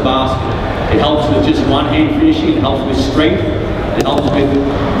close to the basket. It helps with just one-hand finishing, it helps with strength, it helps with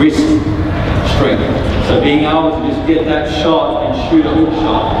wrist strength. So being able to just get that shot and shoot a hook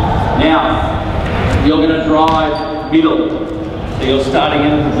shot. Now, you're going to drive middle. So you're starting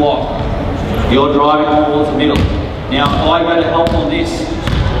in the block. You're driving towards the middle. Now, if I go to help on this,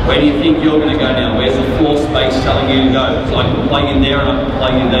 where do you think you're going to go now? Where's the floor space telling you to go? So I can play in there and I can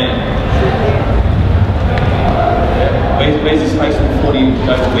play in there. Where's the space before you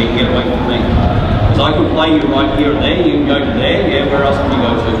go to where you can get away from me? Because I can play you right here and there, you can go to there, yeah, where else can you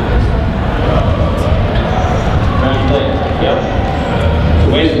go to? Around there, yep. So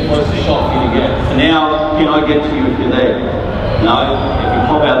where's the closest shot for you to get? So now, can I get to you if you're there? No. If you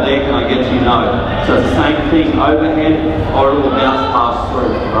pop out there, can I get to you? No. So it's the same thing, overhead or a little bounce pass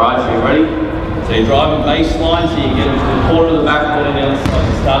through. Alright, so you ready? So you're driving baseline, so you get to the corner of the backboard and then it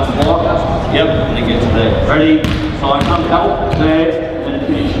starts to block. Yep, and then get to there. Ready? So I come help, there, and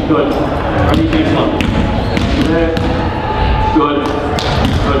finish. Good. Ready? Next one. There. Good.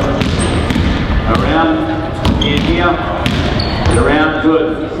 Good. Around, in here, around,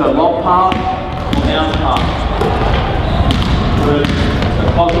 good. So lock pass, or bounce pass. Good. So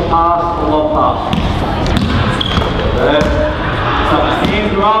pocket pass or lob pass. Good. So if the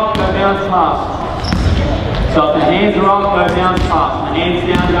hands are up, go bounce pass. So if the hands are up, go bounce pass. The hands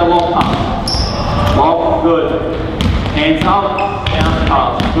down, go lob pass. Lob, good. Hands up, bounce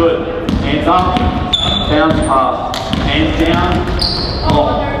pass. Good. Hands up, bounce pass. Hands down, lob.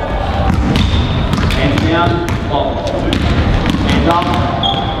 Hands down, lob. Hands up,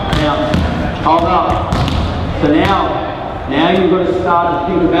 bounce. Hold up. So now you've got to start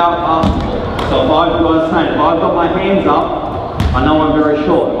to think about basketball. So if I've got my hands up, I know I'm very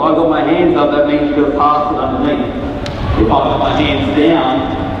short. If I've got my hands up, that means you've got to pass it underneath. If I've got my hands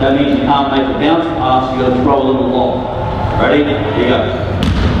down, that means you can't make the bounce pass, you've got to throw a little lob. Ready? Here you go.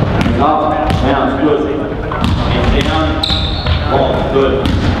 Hands up, bounce, good. Hands down, lob, good.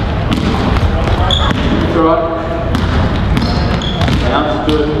 That's right. Bounce,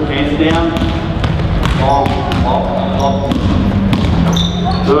 good. Hands down. Lob, lob, lob.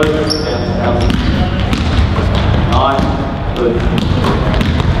 Good. Bounce. Nice. Good.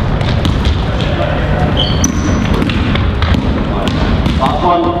 Last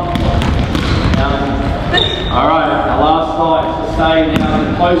one. Alright, the last side. So say now the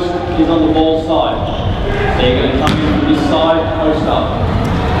post is on the ball side. So you're going to come in from this side, post up.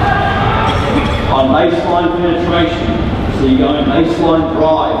 On baseline penetration. So you're going baseline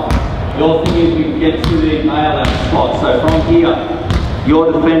drive. Your thing is we can get to the nail out spot. So from here,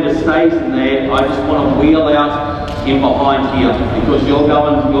 your defender stays in there. I just want to wheel out in behind here because you're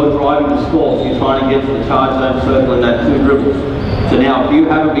driving the score, so you're trying to get to the charge zone circle in that 2 dribbles. So now if you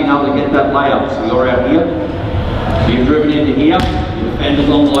haven't been able to get that layup, so you're out here, so you've driven into here, your defender's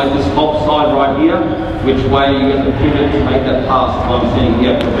on like this top side right here, which way are you going to pivot to make that pass? So I'm sitting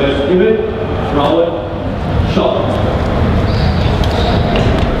here, reverse pivot, throw it, shot.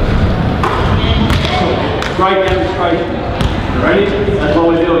 Great demonstration. Ready? That's what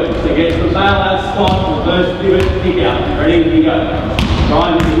we're doing. So get to the bailout spot, reverse pivot, kick out. Ready? Here you go.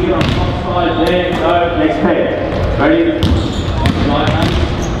 Drive into here on top side, there, go, next head. Ready? Right hand,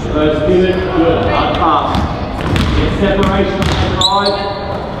 reverse pivot, good. Hard pass. Get separation on the drive.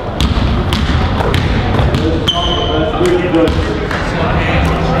 Reverse pivot, good.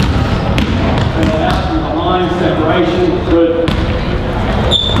 Go out from behind, separation, good.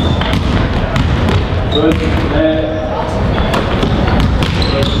 Good, there.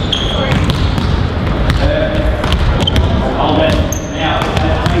 Hold it. Now,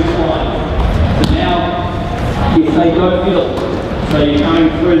 that's baseline. So now, if they go middle, so you're going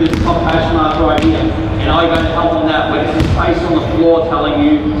through this top hash mark right here, and I go to help on that, where there's a space on the floor telling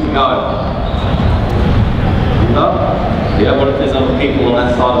you to go. Yeah, what if there's other people on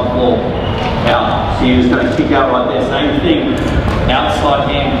that side of the floor? Out. So you're just going to kick out right there. Same thing. Outside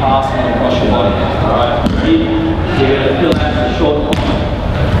hand pass across your body. Alright, ready? So you're going to fill that to a short corner.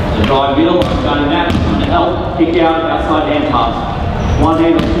 So drive middle, going that, trying to help, kick out, outside hand pass. 1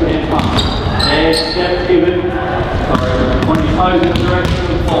 hand or 2 hand pass. There, step, pivot. Sorry, point your toes in the direction of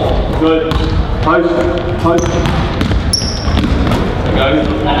the ball. Good. Post, post. So go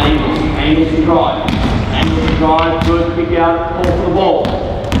and angles to drive. Angles to drive, good, kick out, pull for the ball.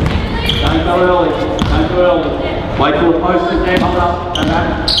 Don't go early, don't go early. Wait till the post is there, hold up, and back.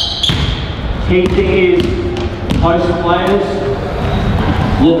 Key thing is, post players,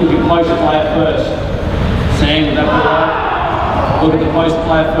 look at your post player first. Sam, would that be right? Look at the post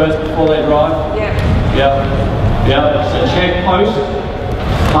player first before they drive? Yeah. Yep. Yep. So check post,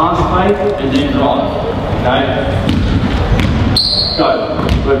 pass fake, and then drive. Okay? Go.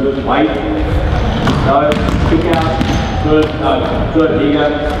 Good. Wait. Go. Kick out. Good. No. Good. Here you go.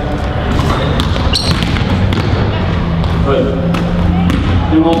 Good.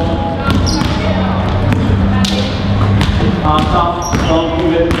 2 more. Pass up, strong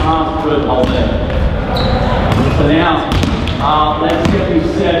pivot, pass, good, hold there. So now, let's get this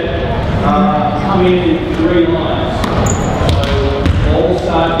set, come in 3 lines. So all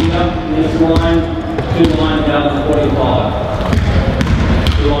start here, this line, 2 lines down to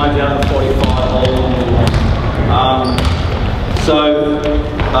 45. 2 lines down to 45, all along the line. So,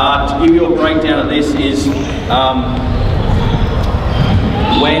 to give you a breakdown of this is,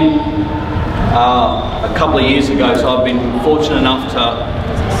 when a couple of years ago, so I've been fortunate enough to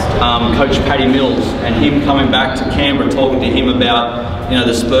coach Paddy Mills, and him coming back to Canberra, talking to him about, you know,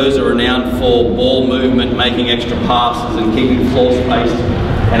 the Spurs are renowned for ball movement, making extra passes and keeping floor space,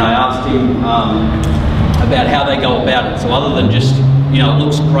 and I asked him about how they go about it. So other than just, you know, it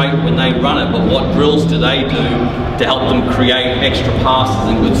looks great when they run it, but what drills do they do to help them create extra passes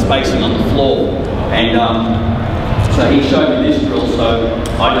and good spacing on the floor? And so he showed me this drill, so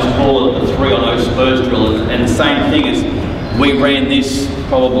I just call it the 3-on-0 Spurs drill. And the same thing is, we ran this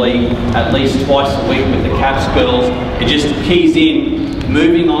probably at least twice a week with the Caps girls. It just keys in,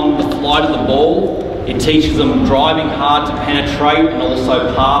 moving on the flight of the ball. It teaches them driving hard to penetrate and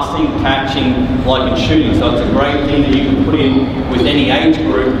also passing, catching, like in shooting. So it's a great thing that you can put in with any age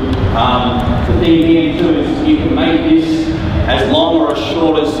group. The thing here too is you can make this as long or as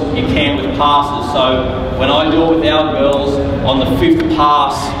short as you can with passes. So when I do it with our girls, on the 5th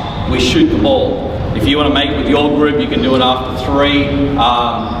pass, we shoot the ball. If you want to make it with your group, you can do it after 3.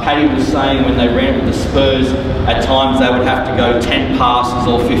 Paddy was saying when they ran with the Spurs, at times they would have to go 10 passes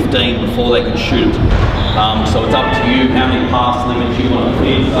or 15 before they could shoot it. So it's up to you how many pass limits you want to put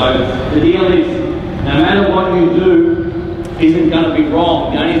in. So the deal is, no matter what you do, isn't going to be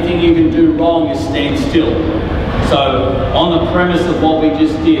wrong. The only thing you can do wrong is stand still. So on the premise of what we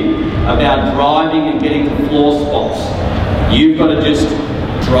just did about driving and getting to floor spots, you've got to just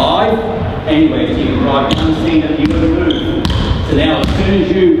drive anywhere. You can drive one thing that you've got to move. So now as soon as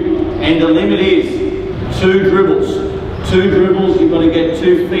you, and the limit is 2 dribbles. 2 dribbles, you've got to get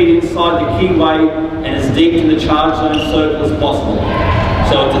 2 feet inside the keyway and as deep in the charge zone circle as possible.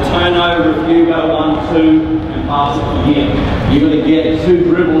 So it's a turnover if you go 1, 2 and pass it from here. You've got to get 2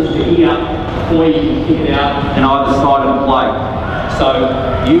 dribbles to here before you can kick it out and either side of the play. So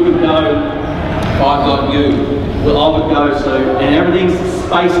you would go, I've got you. Well, I would go, so, and everything's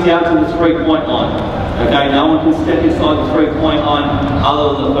spaced out to the 3-point line. Okay, no one can step inside the 3-point line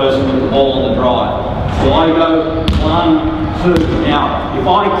other than the person with the ball on the drive. So I go 1, 2. Now, if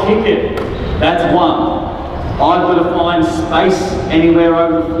I kick it, that's 1. I've got to find space anywhere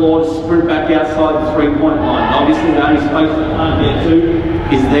over the floor to sprint back outside the 3-point line. Obviously, the only space I can't get to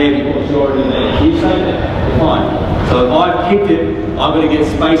is there because you're already there. You say that? Fine. So if I've kicked it, I've got to get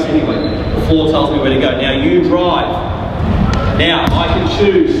space anyway. The floor tells me where to go. Now you drive. Now I can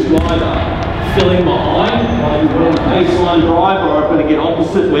choose to either fill in behind, like you're doing a baseline drive, or I've got to get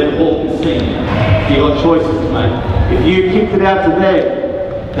opposite where the ball can see. You've got choices to make. If you kicked it out to there,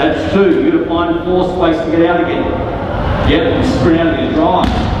 that's 2. You've got to find floor space to get out again. Yep, and sprint out again, drive.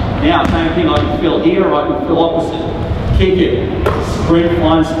 Now, same thing, I can fill here or I can fill opposite. Kick it, sprint,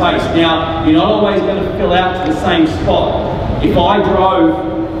 find space. Now, you're not always going to fill out to the same spot. If I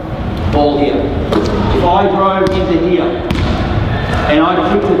drove, ball here. If I drove into here, and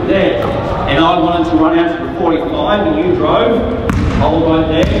I kicked it there, and I wanted to run out to the 45, and you drove, hold right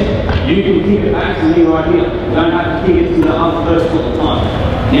there, you can kick it back to me right here. You don't have to kick it to the other person all the time.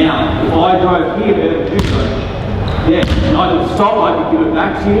 Now, if I drove here, where would you go? Yeah, and I could stop, I could give it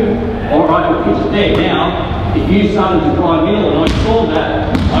back to you, or I could pitch it there. Now, if you started to drive middle and I saw that,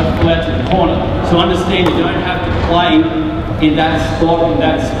 I'd pull out to the corner. So understand you don't have to play in that spot, in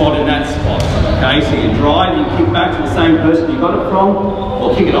that spot, in that spot. Okay, so you drive, you kick back to the same person you got it from,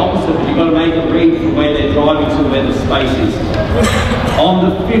 or kick it opposite, but you've got to make it read from where they're driving to where the space is. On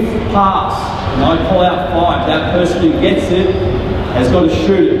the 5th pass, and I call out 5, that person who gets it has got to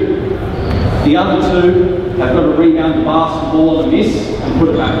shoot it. The other 2 have got to rebound the basketball and miss and put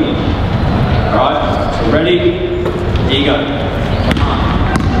it back in. Alright, so ready? Here you go.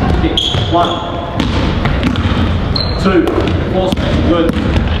 1, 2, floor space, good.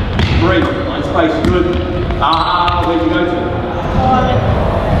 3, line space, good. Where'd you go to?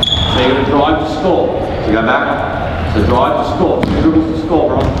 So you're going to drive to score. So go back. So drive to score. So dribbles to score.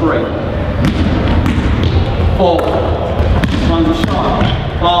 We're on 3. 4. This one's a shot.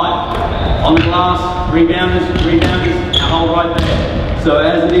 5. On the glass. Rebounders. Now hold right there. So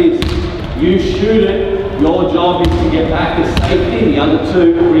as it is, you shoot it. Your job is to get back to safety. The other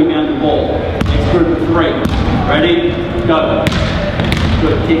 2 rebound the ball. Next group of 3. Ready? Go.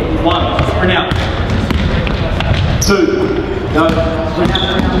 Good. Kick. 1. Sprint out. 2. Go. Sprint out.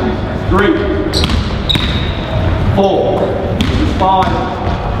 3. 4. 5.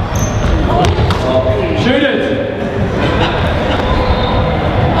 Shoot it.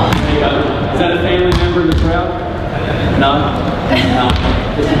 There you go. Is that a family member in the crowd? No? No.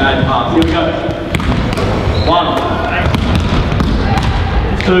 Just a bad pass. Here we go. 1.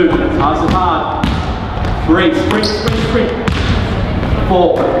 2. Pass it hard. 3. Sprint. 4.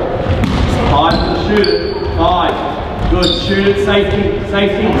 5. Shoot it. 5. Good. Shoot it. Safety.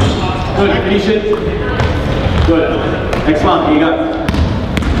 Good. Finish it. Good. Next one. Here you go.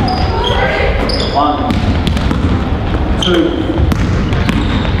 1. 2.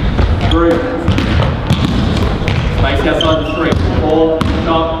 3. Space outside the 3. 4.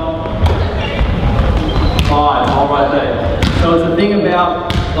 Shot. 5. All right there. So it's a thing about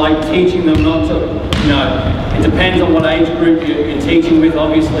like teaching them not to, you know, it depends on what age group you're teaching with.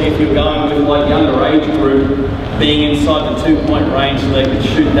 Obviously, if you're going with like younger age group, being inside the 2-point range so they can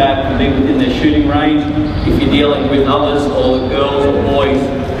shoot that and be within their shooting range. If you're dealing with others or the girls or boys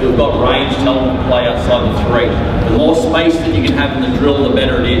who've got range, tell them to play outside the 3. The more space that you can have in the drill, the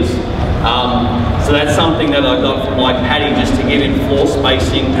better it is. So that's something that I got from like Paddy, just to give him floor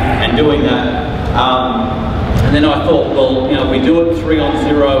spacing and doing that. And then I thought, well, you know, we do it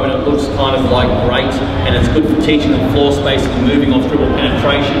 3-on-0 and it looks kind of like great and it's good for teaching them floor spacing and moving off dribble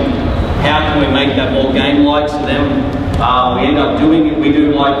penetration. How can we make that more game-like? So then we end up doing it. We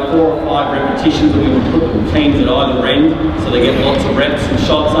do like 4 or 5 repetitions and we would put the teams at either end so they get lots of reps and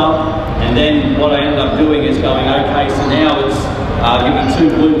shots up. And then what I ended up doing is going, okay, so now it's giving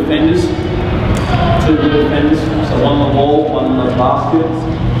 2 blue defenders. 2 blue defenders, so 1 on the ball, 1 on the basket.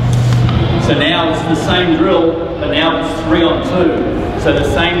 So now it's the same drill, but now it's 3-on-2. So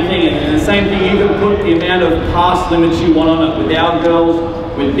the same thing, and the same thing, you can put the amount of pass limits you want on it. With our girls,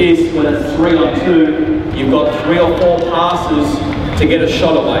 with this, when it's 3-on-2, you've got 3 or 4 passes to get a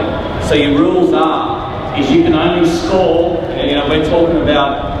shot away. So your rules is you can only score, you know, we're talking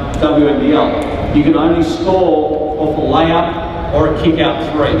about WNBL, you can only score off a layup or a kick out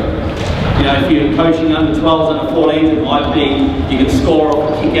 3. You know, if you're coaching under 12s, under 14s, it might be you can score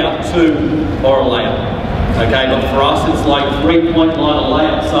off a kick out 2 or a layup. Okay, but for us it's like 3-point line a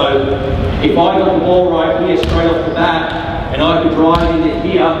layup. So if I got the ball right here straight off the bat and I could drive into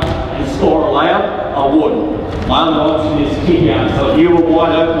here and score a layup, I would. My other option is kick out. So if you were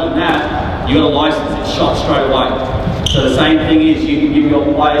wide open on that, you got a license, it's shot straight away. So the same thing is you can give your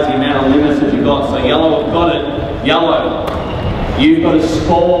players the amount of limits that you've got. So yellow have got it. Yellow, you've got to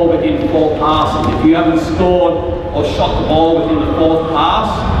score within 4 passes. If you haven't scored or shot the ball within the 4th pass,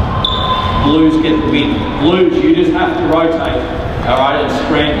 blues get the win. Blues, you just have to rotate, all right, and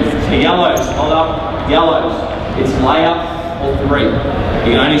scramble. So yellows, hold up, yellows, it's layup or 3.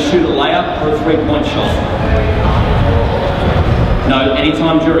 You can only shoot a layup or a 3-point shot. No,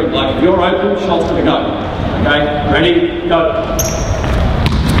 anytime during. Like if you're open, shot's gonna go. Okay, ready, go.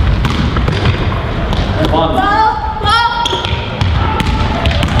 1,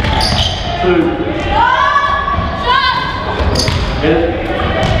 2. Get it?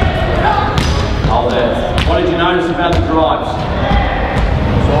 Hold there. What did you notice about the drives?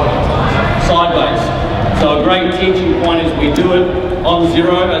 Sideways. So a great teaching point is we do it on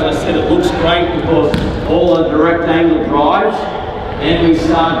 0. As I said, it looks great because all the direct angle drives. Then we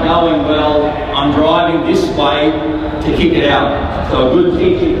start going, well, I'm driving this way to kick it out. So a good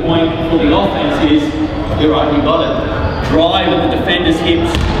teaching point for the offense is, you're right, you got it. Drive at the defender's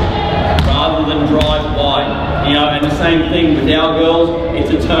hips rather than drive wide. You know, and the same thing with our girls,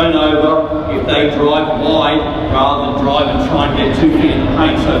 it's a turnover if they drive wide rather than drive and try and get 2 feet in the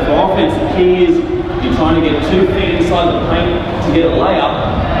paint. So for offense, the key is you're trying to get 2 feet inside the paint to get a layup,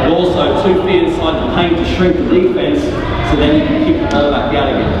 but also 2 feet inside the paint to shrink the defense, so then you can kick the ball back out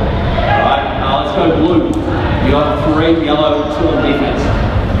again. Alright, now let's go blue. You got 3, yellow, 2 on defense.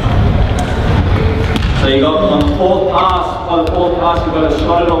 So you got on the 4th pass, by the 4th pass you've got to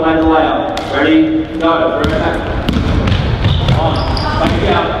shot it or make a layup. Ready, go, bring it back. On, back it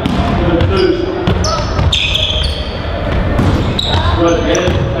out. Good, 2. Good, get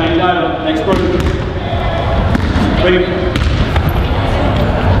it, change over, next group. 3.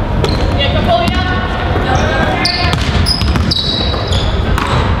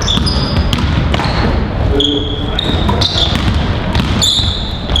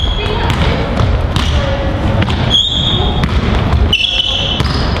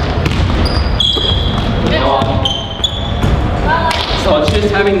 So it's just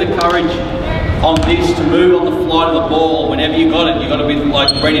having the courage on this to move on the flight of the ball. Whenever you got it, you got to be like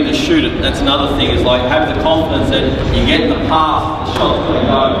ready to shoot it. That's another thing, is like have the confidence that you get in the pass, the shot's going to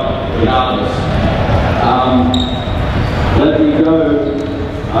go regardless. Let me go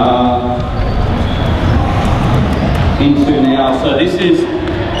into now. So this is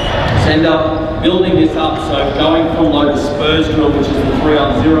end up building this up. So going from like the Spurs drill, which is the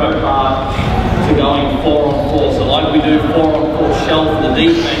 3-on-0 part, to going 4-on-4. So like we do 4-on-4 shell for the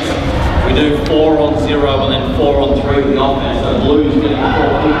defense, we do 4-on-0 and then 4-on-3 with the offense. So blues getting 4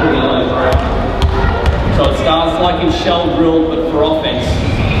 people, yellows 3. So it starts like in shell drill, but for offense.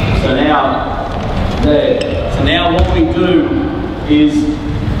 So now, there. So now what we do is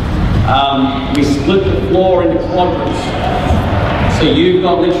we split the floor into quadrants. So you've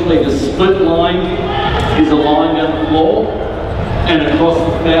got literally the split line is a line down the floor, and across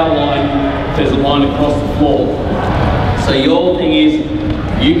the foul line, there's a line across the floor. So your thing is,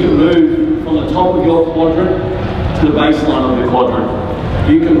 you can move from the top of your quadrant to the baseline of the quadrant.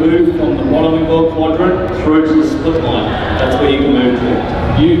 You can move from the bottom of your quadrant through to the split line. That's where you can move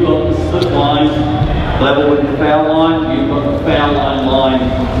to. You've got the split line level with the foul line, you've got the foul line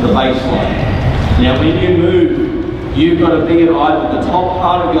to the baseline. Now when you move, you've got to be at either the top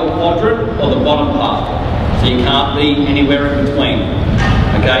part of your quadrant or the bottom part. So you can't be anywhere in between.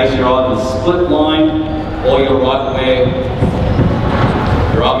 Okay, so you're either the split line or you're right where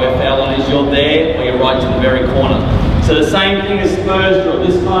foul line is, you're there, or you're right to the very corner. So the same thing as Spurs drill,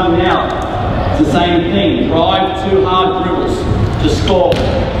 this time now, it's the same thing. Drive 2 hard dribbles to score.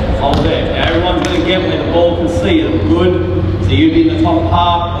 Hold there. Now everyone's going to get where the ball can see it. Good. So you'd be in the top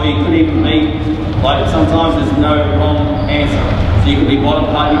part, or you could even be, like sometimes there's no wrong answer. So you could be bottom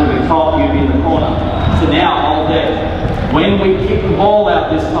part, you could be top, you'd be in the corner. So now, hold there. When we kick the ball out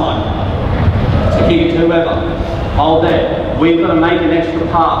this time, so kick it to whoever, hold there. We've got to make an extra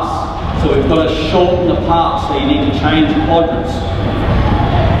pass. So we've got to shorten the pass, so you need to change quadrants.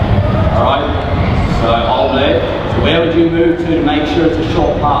 Alright? So hold there. So where would you move to make sure it's a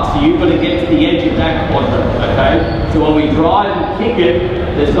short pass? So you've got to get to the edge of that quadrant, okay? So when we drive and kick it,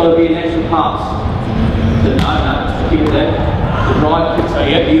 there's got to be an extra pass. So no, just kick it there. The drive, kick, so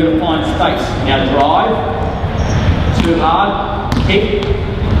yeah, you've got to find space. Now drive, 2 hard, kick,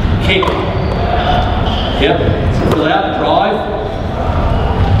 kick. Yep, so fill out, drive,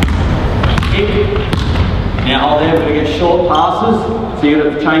 kick. Now hold there, we're going to get short passes, so you've got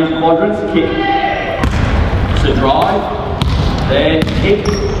to change quadrants, kick. So drive, there, kick,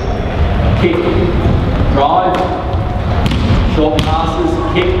 kick, drive, short passes,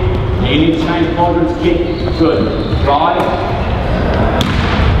 kick, You need to change quadrants, kick. Good. Drive.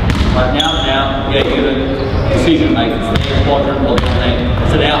 Right now, yeah, you're going to decision make. It's the quadrant or the there.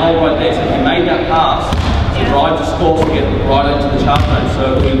 So now hold right there. So if you made that pass, so drive to score to get right into the chart zone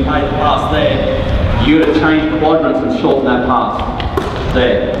circle, you made the pass there, you're going to change quadrants and shorten that pass.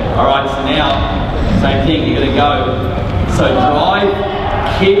 There. Alright, so now, same thing, you're going to go. So drive,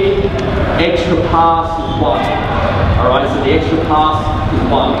 kick, extra pass is 1. Alright, so the extra pass is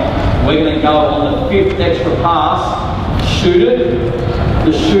 1. We're going to go on the 5th extra pass, shoot it.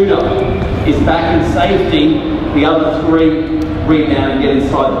 The shooter is back in safety, the other 3 rebound and get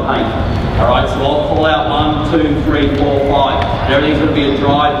inside the paint. Alright, so I'll call out 1, 2, 3, 4, 5. And everything's going to be a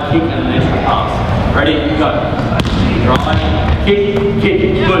drive, kick and an extra pass. Ready? Go. Drive, kick,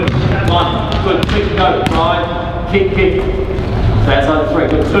 good. 1, good, kick, go. Drive, kick. So that's over 3,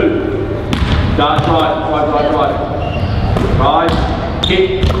 good. 2. Drive. Drive,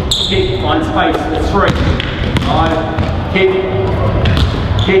 kick, find space. That's 3. Drive, kick,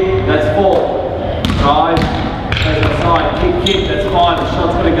 that's 4. Drive, goes outside, kick, that's 5. The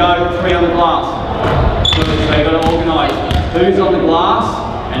shot's got to go, 3 on the glass. Good, so you've got to organise who's on the glass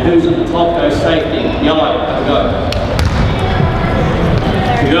and who's at the top goes safety. Yellow, have a go.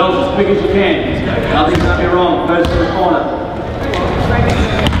 The girls, as quick as you can. Nothing's going to be wrong. Person in the corner.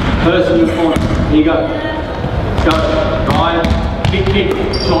 Person in the corner. Here you go. Go. Drive, kick,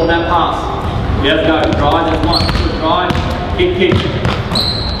 shorten that pass. Yep, go. Drive, that's 1. Good, drive, kick.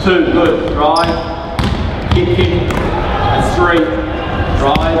 2, good. Drive, kick. That's 3.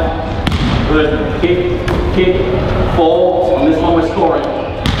 Drive, good. Kick. 4. On this one we're scoring.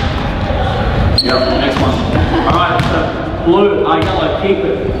 Yep, next one. Alright, so blue, yellow, keep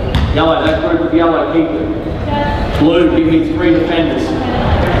it. Yellow, that group of yellow, keep it. Blue, give me 3 defenders.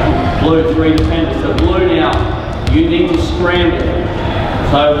 Blue, 3 defenders. So blue now, you need to scramble.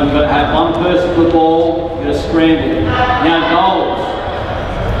 So we've got to have 1 person with the ball, you've got to scramble. Now goals.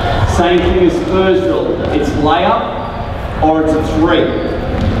 Same thing as Spursville. It's layup or it's a 3.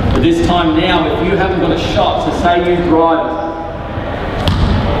 But this time now, if you haven't got a shot, so say you drive it,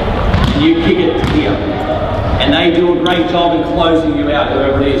 and you kick it to here, and they do a great job in closing you out,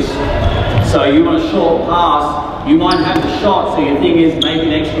 whoever it is. So you want a short pass, you might have the shot, so your thing is make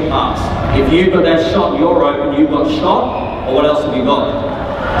an extra pass. If you've got that shot and you're open, you've got shot, or what else have you got?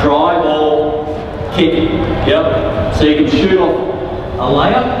 Drive or kick. Yep. So you can shoot off a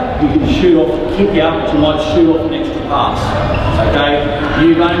layup, you can shoot off a kick out, but you might shoot off an extra pass. Okay?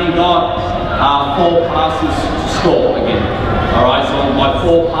 You've only got 4 passes to score again. Alright, so by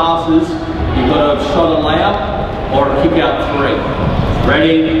 4 passes, you've got to shot a layup or a kick out 3.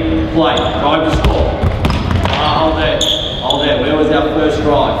 Ready, play. Drive to score. Hold there. Hold there. Where was our first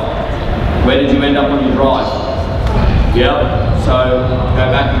drive? Where did you end up on your drive? Yep. So go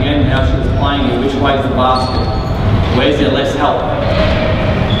back again. Now she was playing you. Which way is the basket? Where's there less help?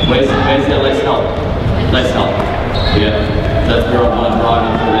 Where's there less help? Less help. Yeah. That's where I want to drive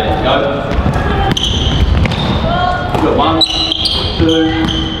into there. Go. Good. 1, 2,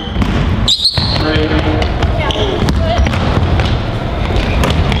 3.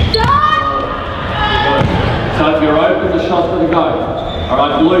 So if you're open, the shot's got to go.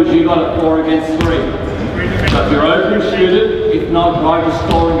 Alright, Blues, you got it 4 against 3. So if you're open, shoot it. If not, drive to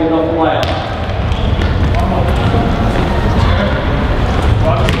score and get off the layup.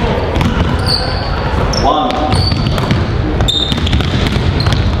 1,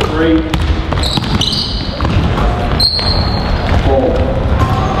 3, 4.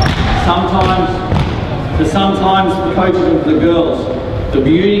 Sometimes the coaches of the girls, the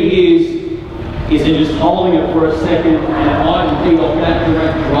beauty is in just holding it for a second and it might be off that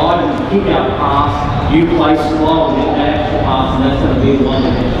direct drive and kick out pass, you play slow and get that extra pass, and that's going to be the one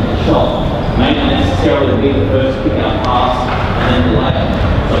that gets you the shot. It may not necessarily be the first kick out pass and then the layup.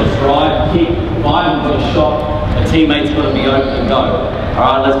 So it's drive, kick, if I haven't got a shot, a teammate's got to be open and go.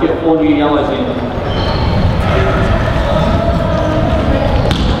 Alright, let's get 4 new yellows in.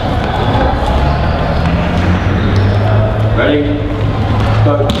 Ready?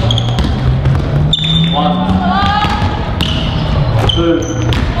 Go. 1, 2,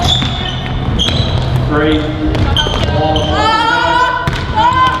 3, 4.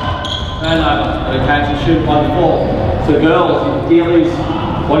 Turnover. Got to catch and shoot by 4. So girls, dealies,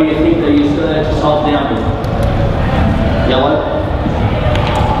 what do you think that you let yourself down with? Yellow?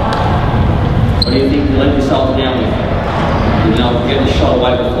 What do you think you let yourself down with? You know, get the shot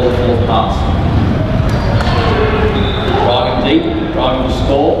away before the 4th pass. Driving deep, driving to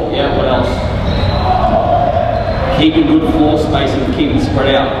score. Yeah, what else? keeping good floor spacing, keeping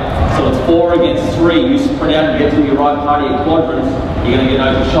spread out. So it's 4 against 3. You spread out and get to your right part of your quadrants, you're going to get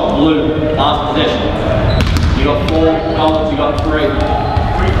open shot. Blue, last possession. You got 4, Collins, you got 3.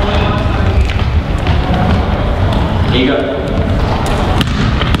 Here you go.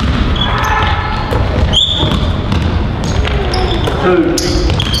 2.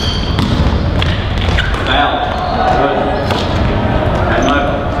 Foul. Good. Game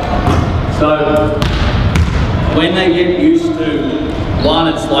over. So, when they get used to, one,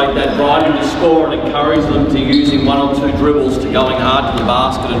 it's like that driving to score and encourage them to using 1 or 2 dribbles to going hard to the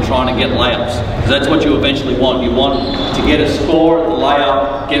basket and trying to get layups. Because that's what you eventually want. You want to get a score at the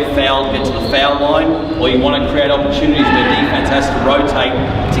layup, get fouled, get to the foul line, or you want to create opportunities where defense has to rotate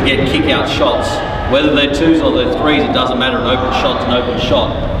to get kick-out shots. Whether they're 2s or they're 3s, it doesn't matter. An open shot's an open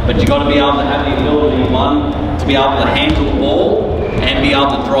shot. But you've got to be able to have the ability, one, to be able to handle the ball and be able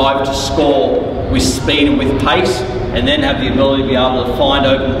to drive to score with speed and with pace, and then have the ability to be able to find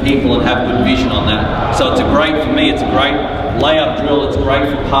open people and have good vision on that. So it's a great, for me, it's a great layup drill, it's great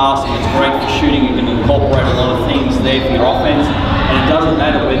for passing, it's great for shooting. You can incorporate a lot of things there for your offense, and it doesn't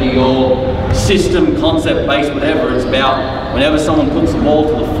matter whether you're system, concept-based, whatever. It's about whenever someone puts the ball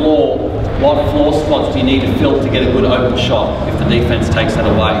to the floor, what floor spots do you need to fill to get a good open shot if the defense takes that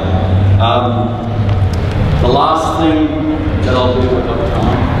away. The last thing that I'll do,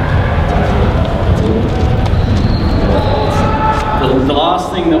 the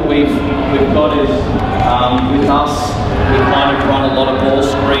last thing that we've got is with us, we kind of run a lot of ball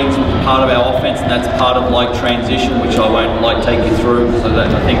screens with part of our offense, and that's part of like transition, which I won't like take you through. So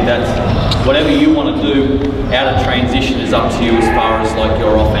that I think that's whatever you want to do out of transition is up to you as far as like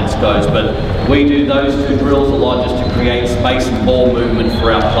your offense goes. But we do those 2 drills a lot just to create space and ball movement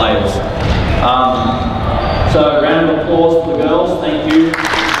for our players. So round of applause for the girls. Thank you.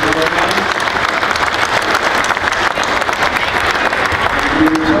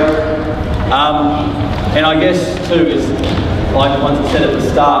 And I guess too is, like once I said at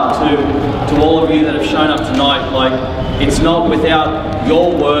the start, to all of you that have shown up tonight, like it's not without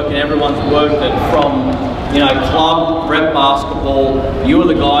your work and everyone's work that from, you know, club, rep basketball, you are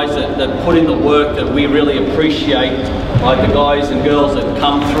the guys that put in the work that we really appreciate, like the guys and girls that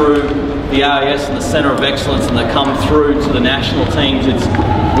come through the AIS and the Centre of Excellence and that come through to the national teams. It's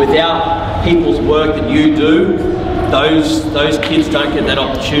without people's work that you do, those kids don't get that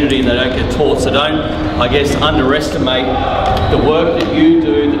opportunity and they don't get taught. So don't, I guess, underestimate the work that you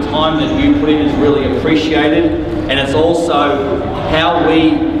do, the time that you put in is really appreciated. And it's also how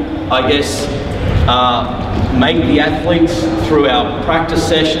we, I guess, make the athletes through our practice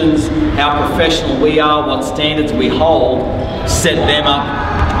sessions, how professional we are, what standards we hold, set them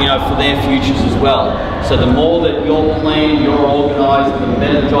up, you know, for their futures as well. So the more that you're planned, you're organised, the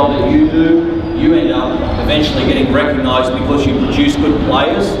better job that you do, you end up eventually getting recognised because you produce good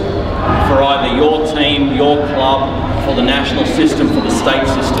players for either your team, your club, for the national system, for the state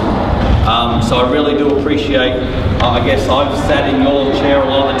system. So I really do appreciate, I guess I've sat in your chair a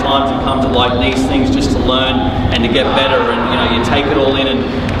lot of the times and come to like these things just to learn and to get better, and you know, you take it all in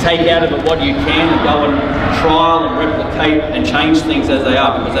and take out of it what you can and go and trial and replicate and change things as they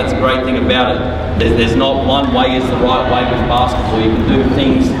are, because that's a great thing about it. There's not one way is the right way with basketball. You can do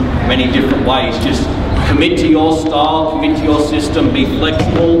things many different ways. Just commit to your style, commit to your system, be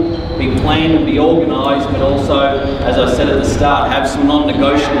flexible, be planned and be organised, but also, as I said at the start, have some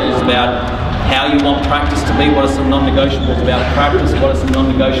non-negotiables about how you want practice to be. What are some non-negotiables about practice? What are some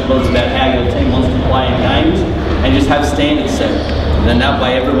non-negotiables about how your team wants to play in games? And just have standards set. And then that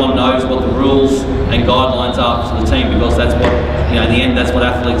way everyone knows what the rules and guidelines are for the team, because that's what, you know, in the end, that's what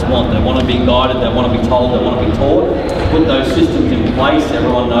athletes want. They want to be guided, they want to be told, they want to be taught. Put those systems in place,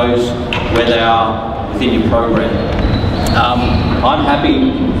 everyone knows where they are within your program. I'm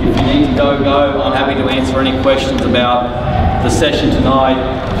happy, if you need to go, I'm happy to answer any questions about the session tonight,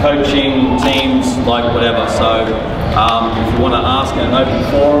 coaching, teams, like whatever. So if you want to ask in an open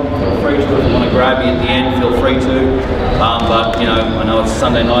forum, feel free to. If you want to grab me at the end, feel free to. But you know, I know it's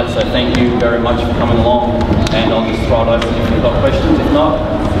Sunday night, so thank you very much for coming along, and I'll just throw it open if you've got questions. If not,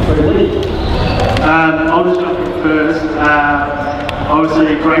 feel free to leave. I'll just jump in first.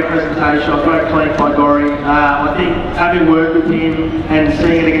 Obviously a great presentation, great clinic by Gori. I think having worked with him and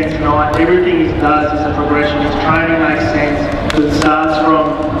seeing it again tonight, everything he does is a progression. His training makes sense. It starts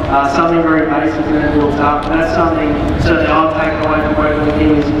from something very basic and then builds up. And that's something certainly I've taken away from working with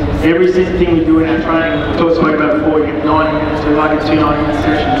him, is every single thing we do in our training, we talked about before, you get 90 minutes, we might get 2 90-minute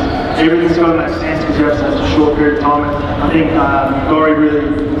sessions. Everything's got to make sense because you have such a short period of time. I think Gori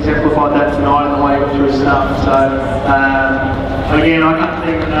really exemplified that tonight in the way he went through his stuff. So again, I can't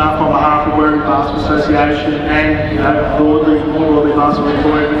thank enough on behalf of Werribee Basketball Association and more broadly Basketball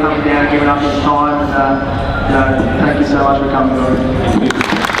Victoria for coming down and giving up his time. And thank you so much for coming on.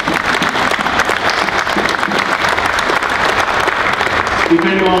 If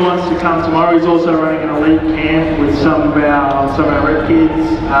anyone wants to come tomorrow, he's also running an elite camp with some of our rep kids.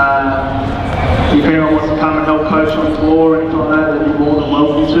 If anyone wants to come and help coach on the floor or anything like that, they'd be more than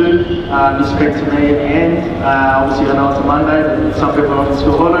welcome to. Just speak to me at the end. Obviously I know it's a Monday, but some people are on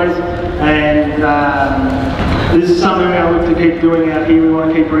school holidays. And this is something we look to keep doing out here. We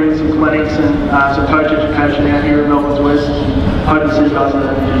want to keep bringing some clinics and some coach education out here in Melbourne's West. Hope to see you guys in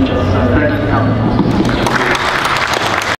the future. So thank you for coming.